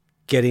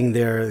getting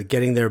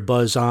their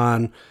buzz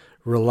on,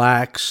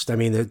 relaxed. I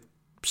mean, they're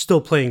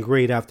still playing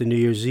great after New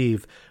Year's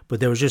Eve, but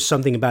there was just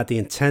something about the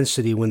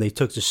intensity when they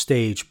took the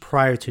stage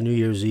prior to New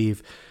Year's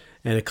Eve,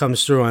 and it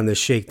comes through on the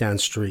Shakedown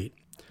Street.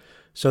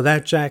 So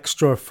that Jack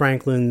Straw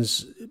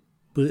Franklin's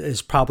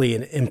is probably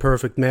an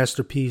imperfect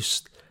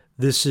masterpiece.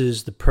 This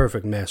is the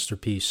perfect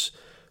masterpiece.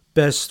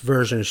 Best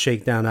version of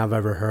Shakedown I've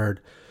ever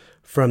heard.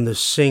 From the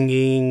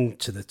singing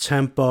to the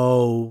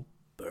tempo,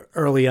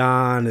 early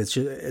on, it's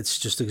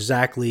just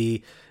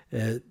exactly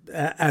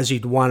as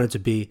you'd want it to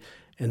be.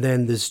 And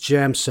then this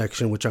jam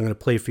section, which I'm going to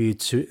play for you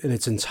in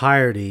its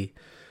entirety,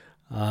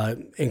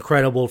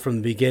 incredible from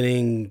the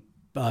beginning.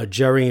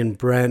 Jerry and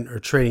Brent are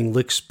trading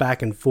licks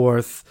back and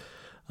forth.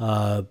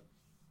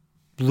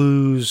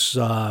 Blues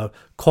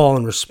call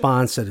and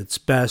response at its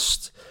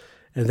best.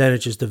 And then it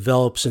just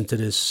develops into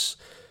this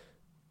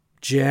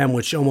jam,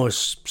 which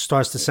almost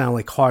starts to sound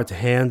like Hard to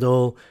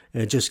Handle.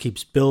 And it just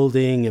keeps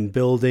building and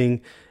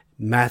building.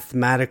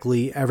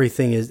 Mathematically,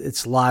 everything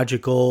it's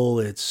logical.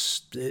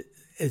 It's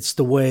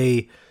the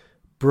way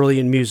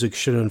brilliant music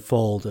should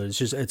unfold.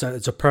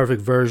 It's a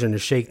perfect version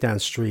of Shakedown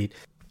Street.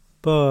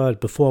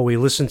 But before we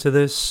listen to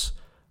this,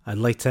 I'd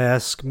like to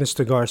ask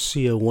Mr.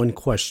 Garcia one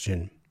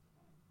question.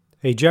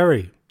 Hey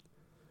Jerry,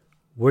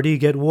 where do you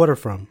get water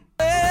from?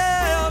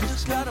 Well,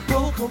 just gotta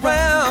poke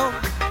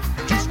around.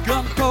 Just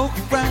gotta poke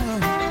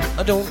around.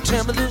 Don't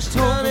tell me this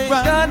time ain't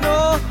got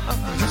no.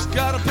 Just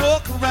gotta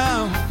poke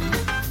around.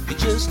 You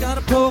just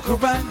gotta poke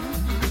around.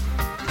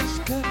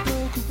 Just gotta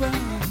poke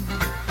around.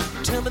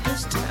 Tell me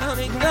this town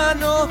ain't got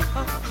no.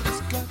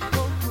 Just gotta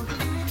poke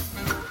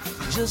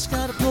around. Just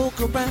gotta poke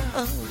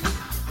around.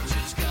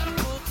 Just gotta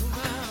poke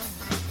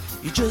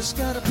around. You just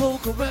gotta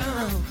poke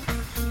around.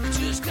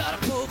 Just gotta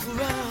poke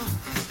around.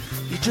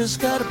 You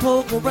just gotta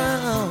poke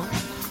around.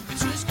 You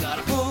just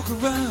gotta poke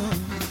around.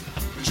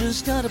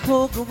 Just gotta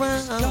poke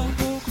around.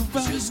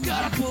 Just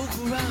gotta poke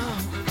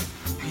around.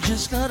 You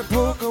just gotta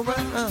poke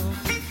around.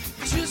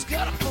 Just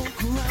gotta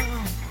poke around.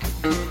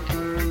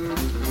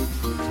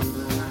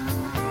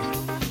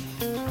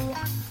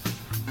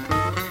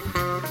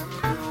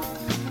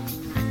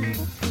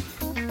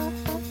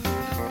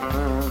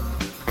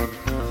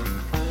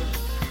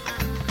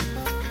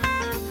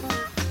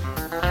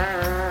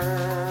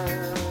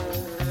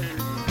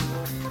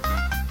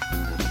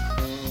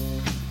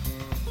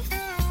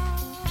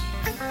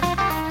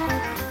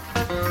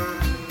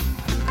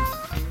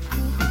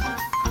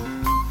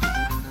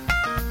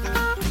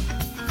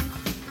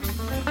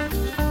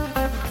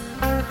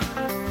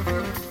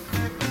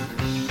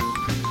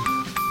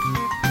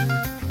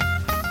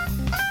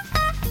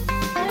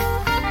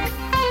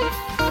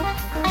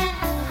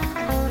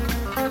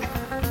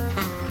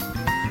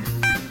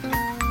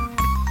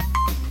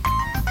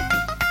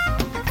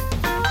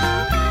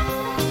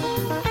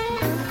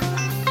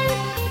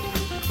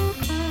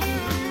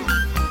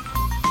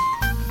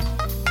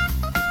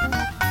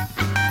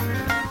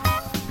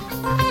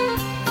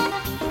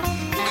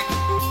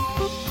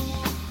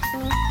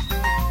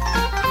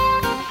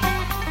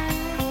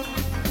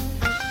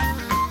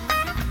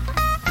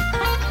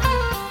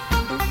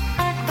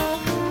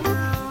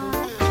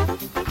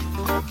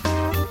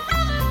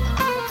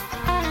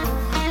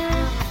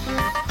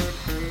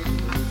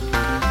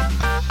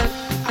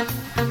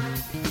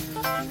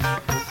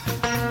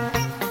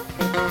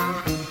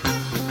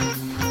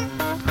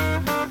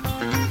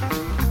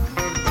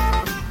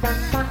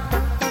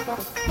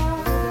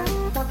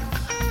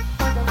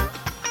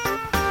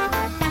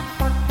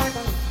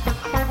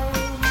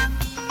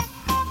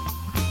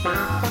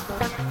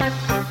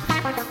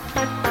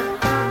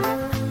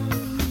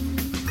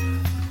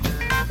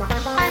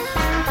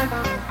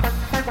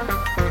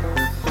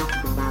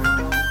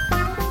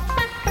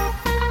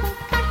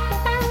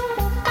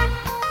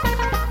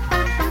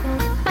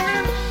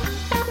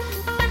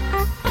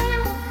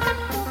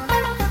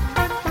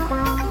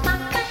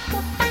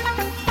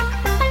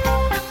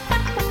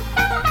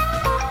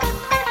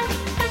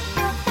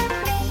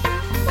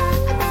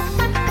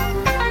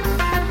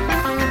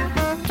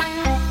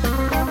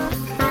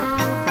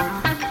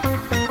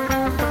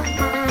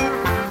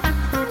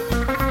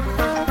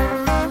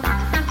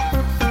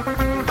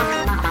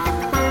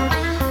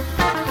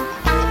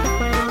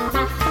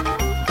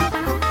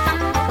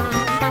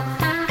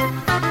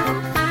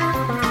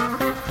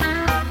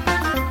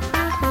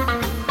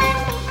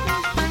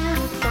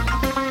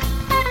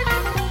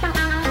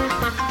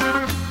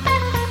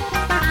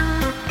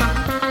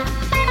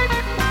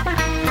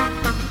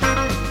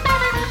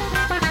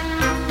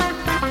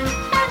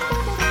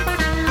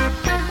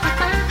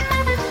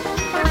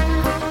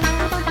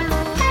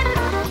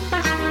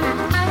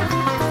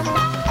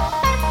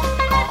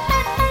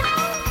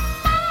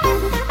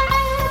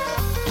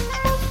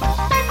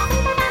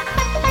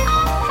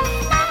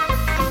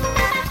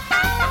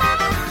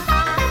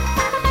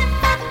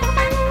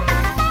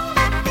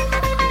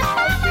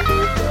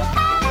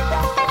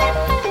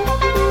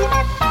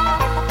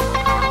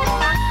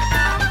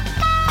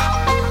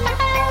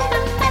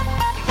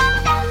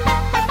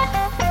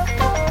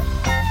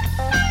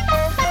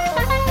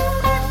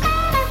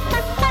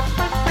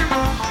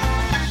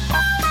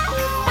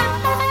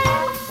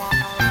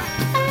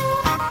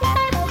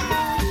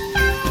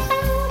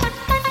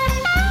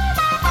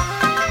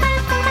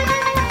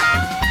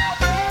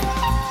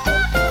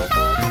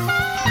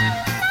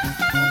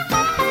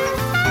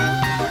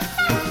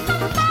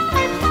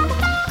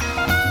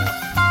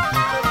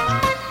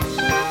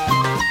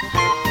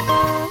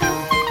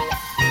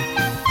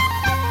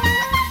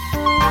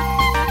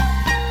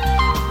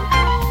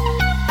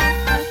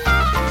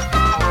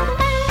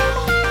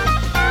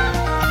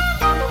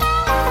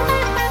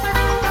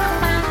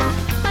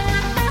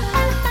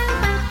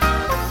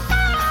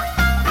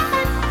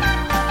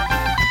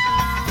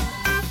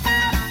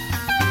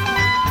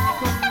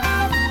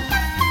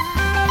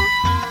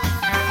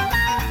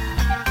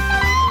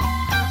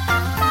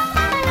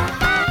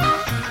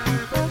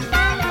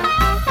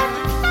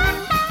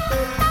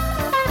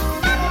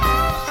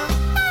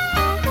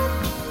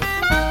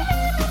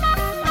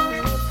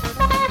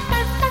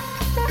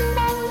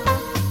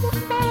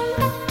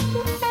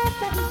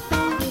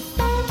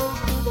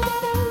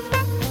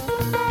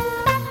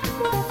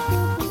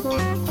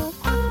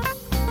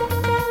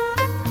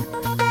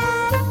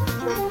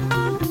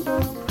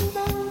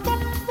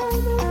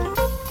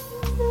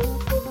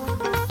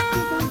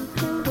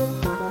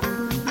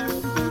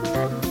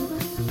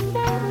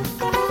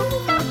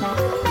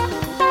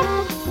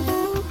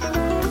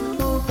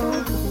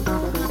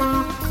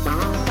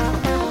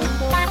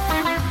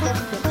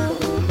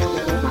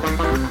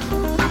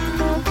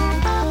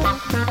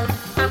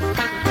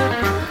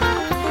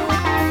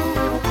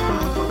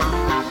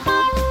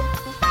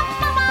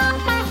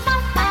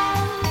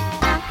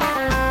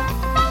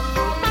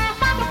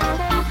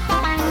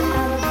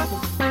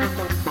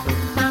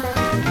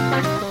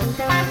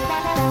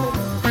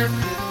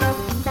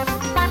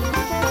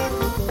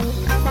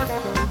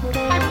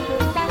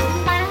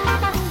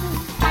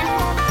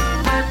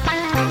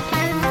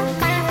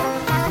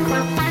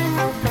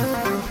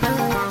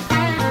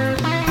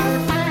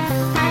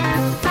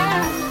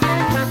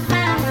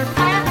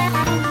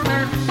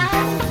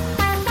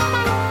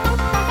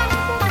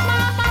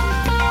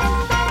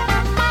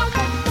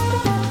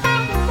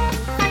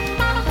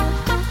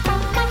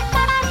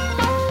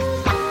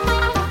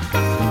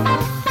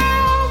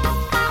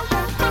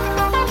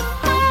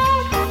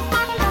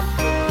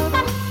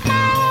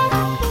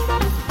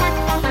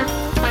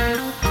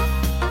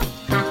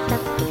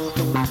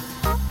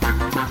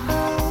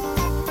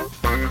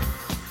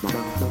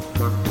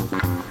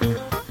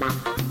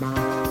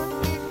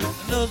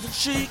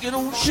 Shaking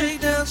on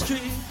Shakedown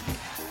Street.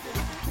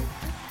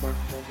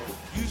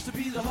 Used to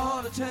be the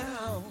heart of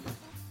town.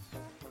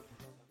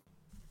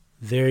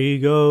 There you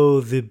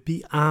go, the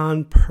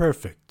Beyond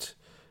Perfect,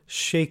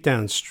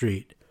 Shakedown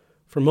Street,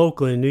 from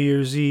Oakland, New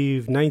Year's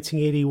Eve,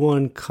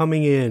 1981,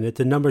 coming in at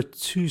the number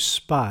 2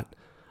 spot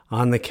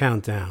on the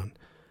countdown.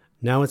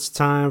 Now it's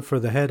time for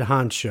the head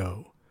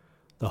honcho,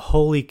 the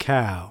Holy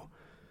Cow.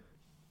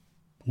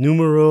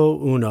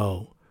 Numero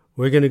uno,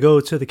 we're going to go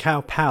to the Cow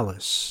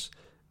Palace,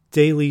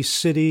 Daly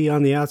City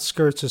on the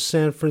outskirts of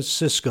San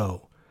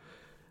Francisco.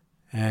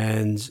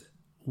 And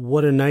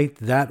what a night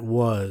that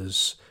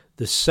was.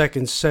 The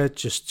second set,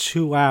 just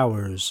 2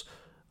 hours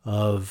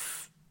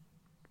of...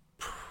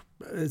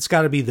 It's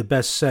got to be the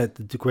best set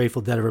that the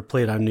Grateful Dead ever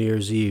played on New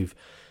Year's Eve.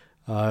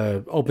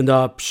 Opened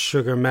up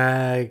Sugar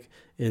Mag,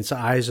 into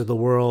Eyes of the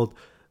World.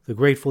 The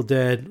Grateful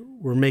Dead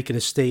were making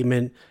a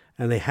statement,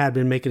 and they had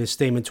been making a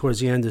statement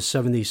towards the end of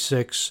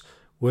 76.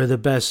 We're the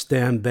best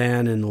damn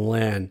band in the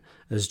land,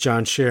 as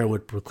John Scher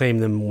would proclaim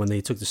them when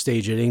they took the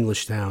stage at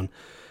Englishtown.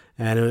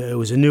 And it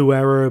was a new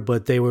era,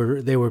 but they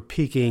were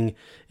peaking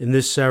in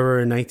this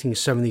era in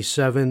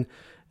 1977,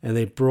 and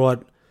they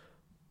brought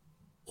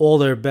all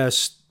their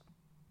best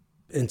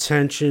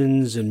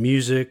intentions and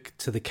music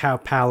to the Cow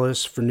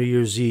Palace for New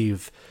Year's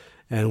Eve.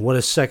 And what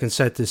a second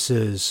set this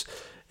is.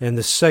 And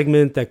the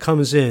segment that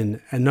comes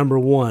in at number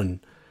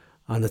 1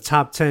 on the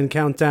top 10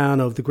 countdown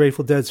of the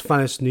Grateful Dead's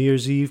finest New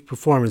Year's Eve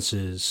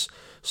performances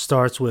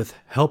starts with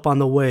Help on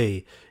the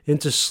Way,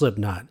 into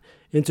Slipknot,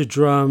 into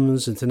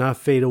Drums, into Not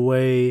Fade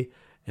Away,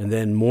 and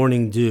then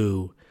Morning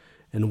Dew.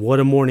 And what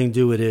a Morning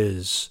Dew it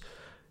is.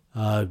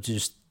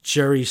 Just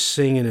Jerry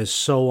singing is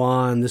so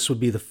on. This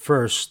would be the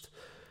first.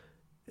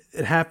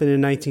 It happened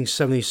in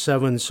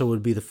 1977, so it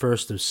would be the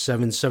first of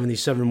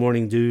 777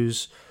 Morning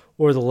Dews,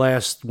 or the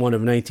last one of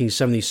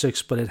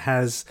 1976, but it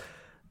has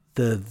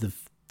the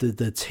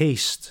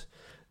taste.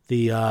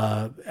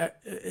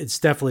 It's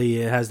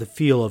definitely, it has the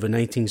feel of a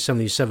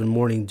 1977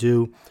 Morning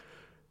Dew.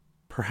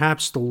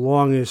 Perhaps the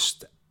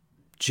longest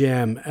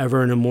jam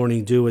ever in a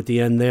Morning Dew at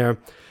the end there.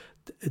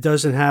 It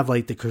doesn't have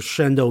like the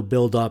crescendo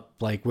build up,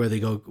 like where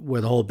the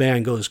whole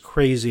band goes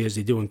crazy as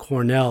they do in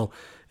Cornell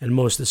and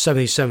most of the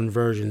 77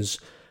 versions,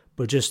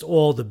 but just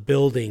all the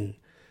building.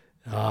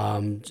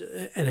 An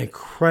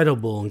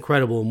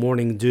incredible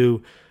Morning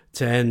Dew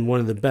to end one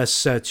of the best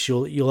sets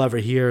you'll ever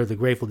hear the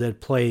Grateful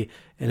Dead play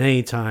at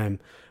any time.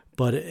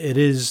 But it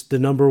is the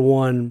number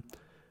one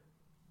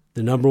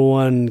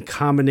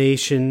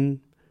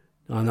combination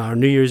on our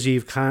New Year's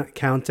Eve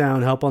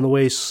countdown. Help on the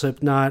Way,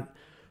 Slipknot,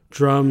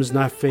 Drums,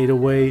 Not Fade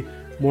Away,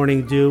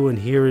 Morning Dew, and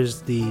here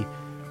is the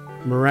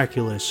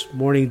miraculous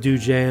Morning Dew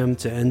Jam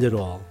to end it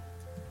all.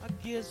 I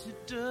guess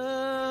it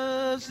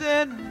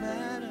doesn't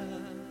matter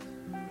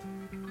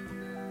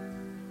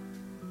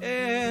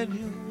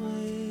anyway.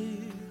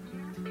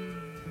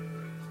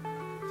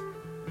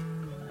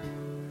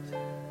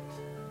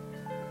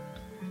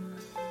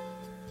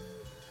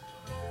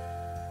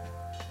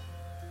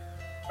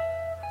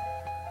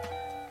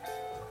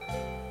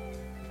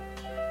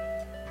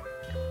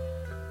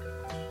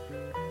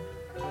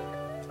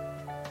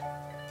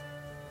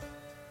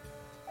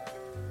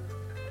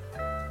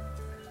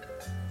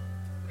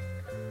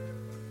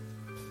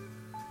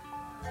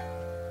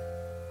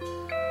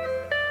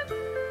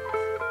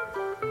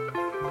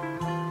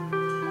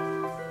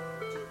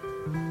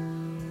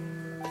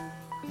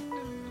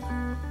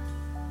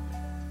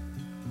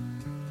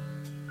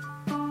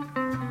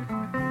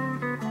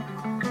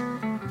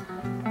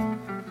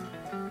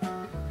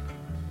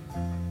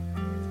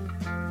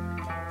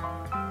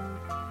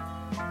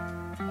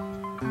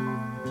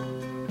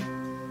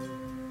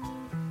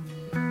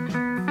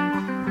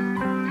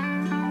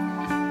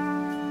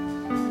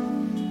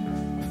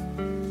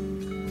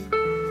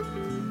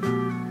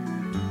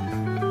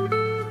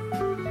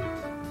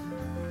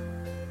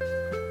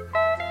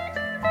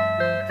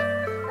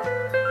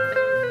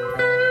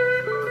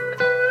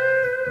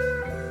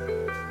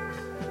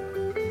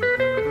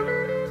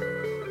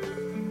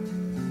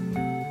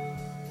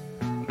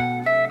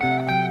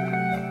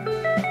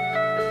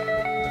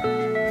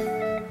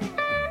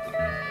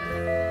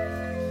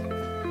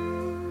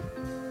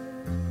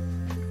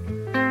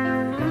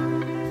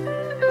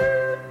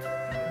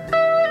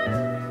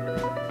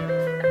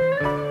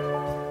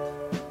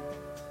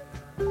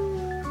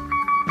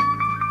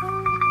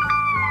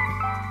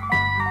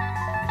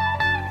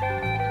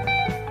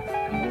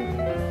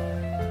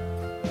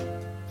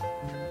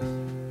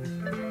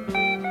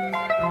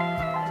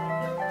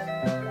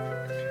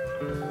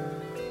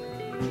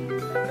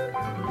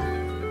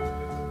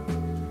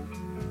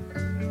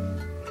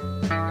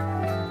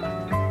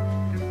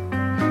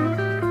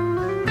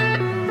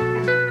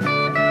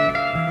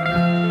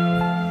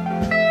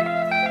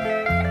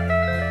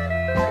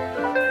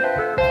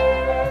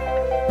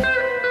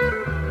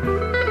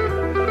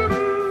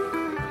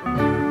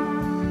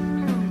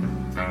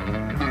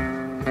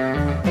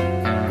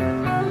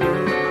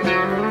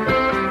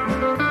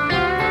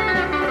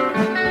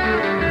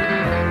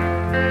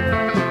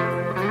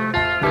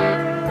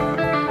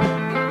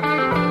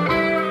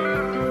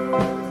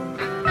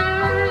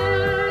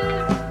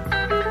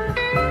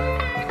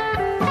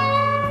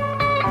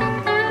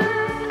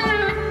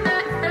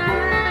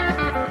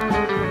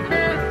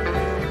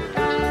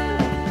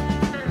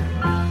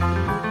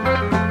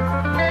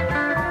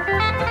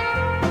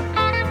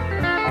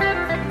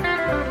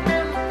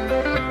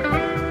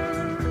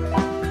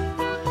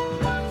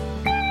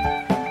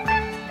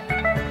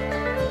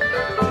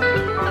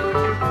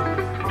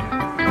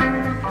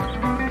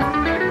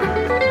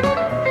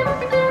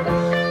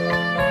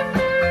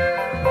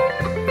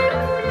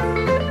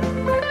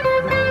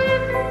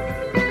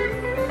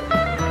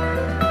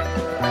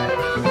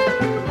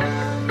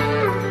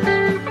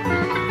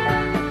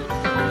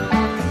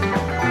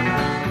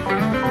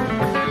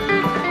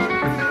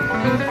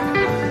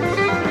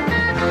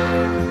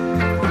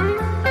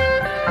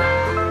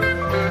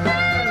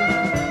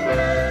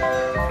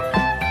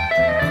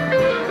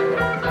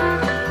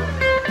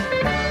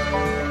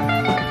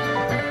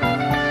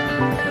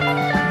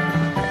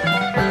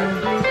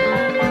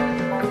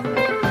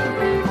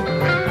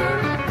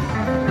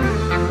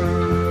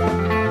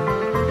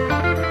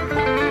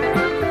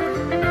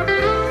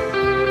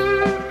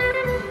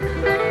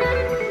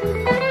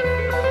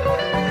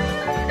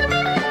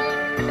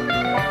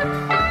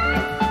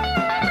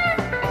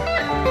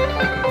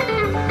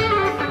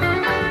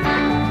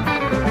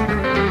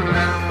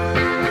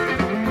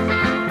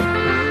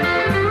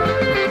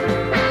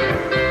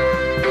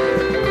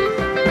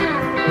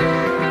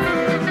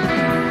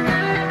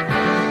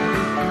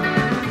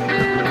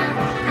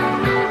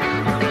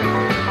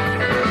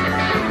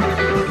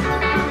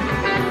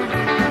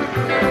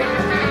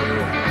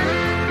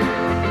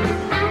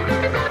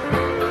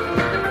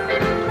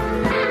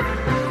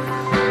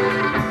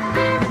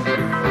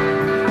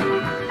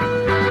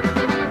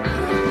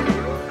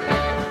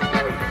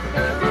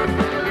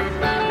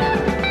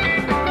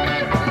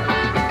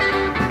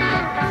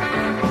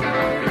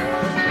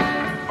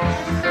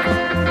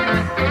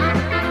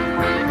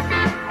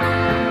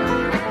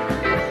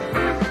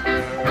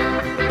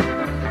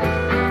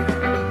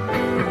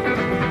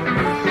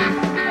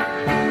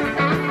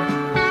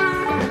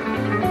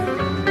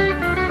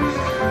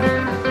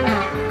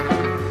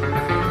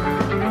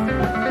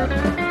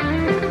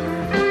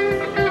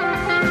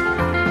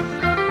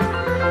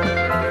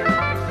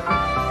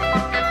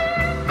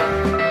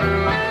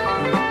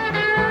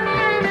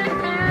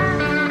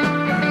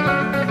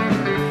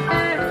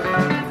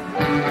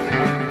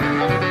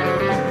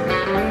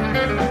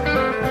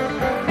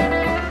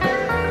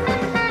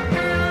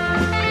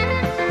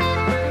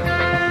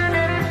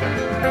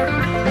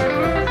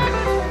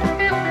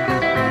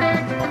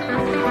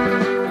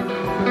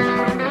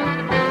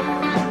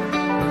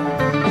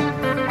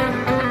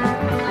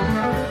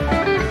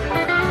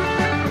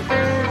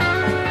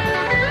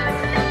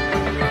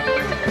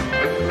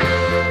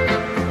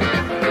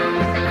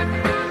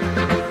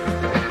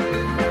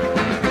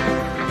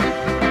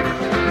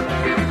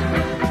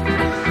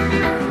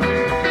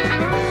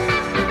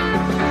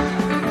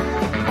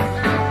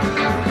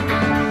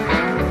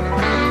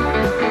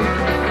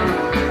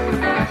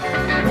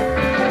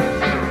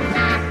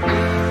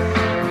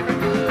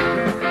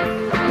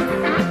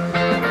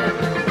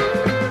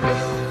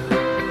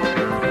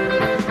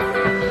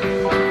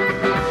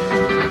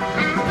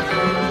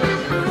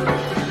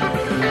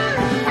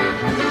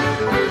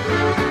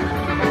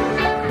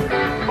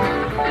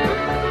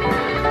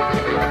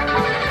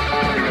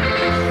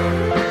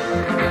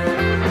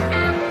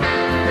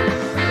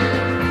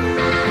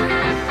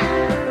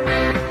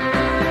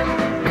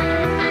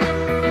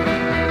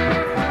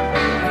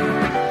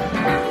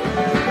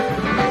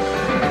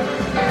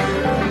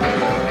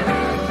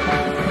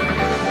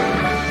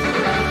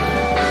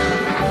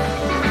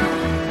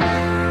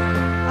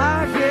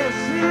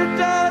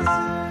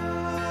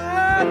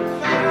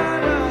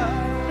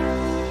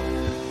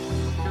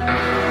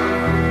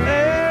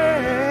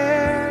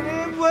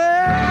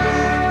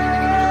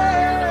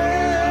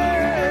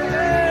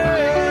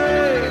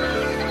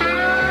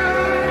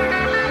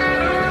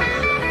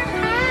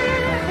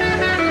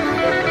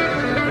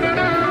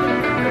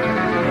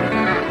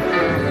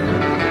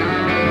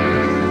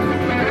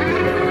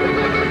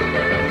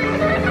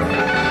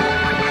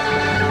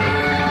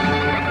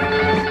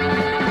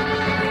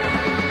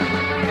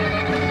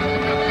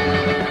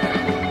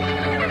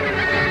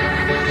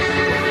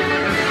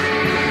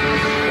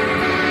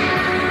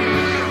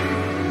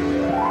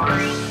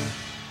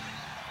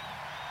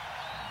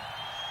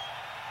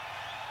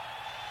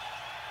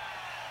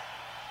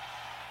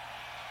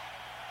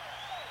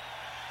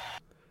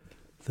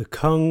 The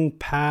Kung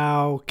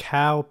Pao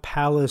Cow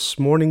Palace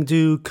Morning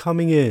Dew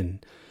coming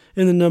in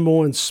the number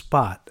one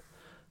spot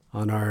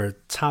on our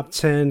top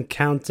 10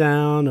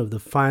 countdown of the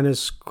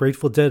finest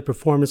Grateful Dead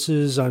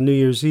performances on New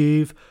Year's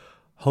Eve.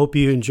 Hope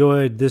you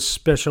enjoyed this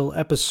special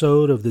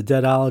episode of the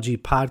Deadology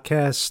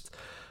podcast.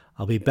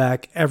 I'll be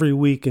back every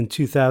week in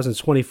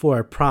 2024.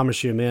 I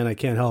promise you, man, I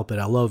can't help it.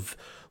 I love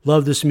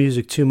this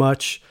music too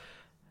much.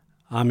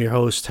 I'm your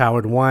host,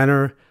 Howard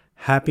Weiner.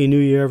 Happy New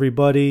Year,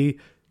 everybody.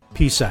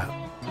 Peace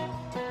out.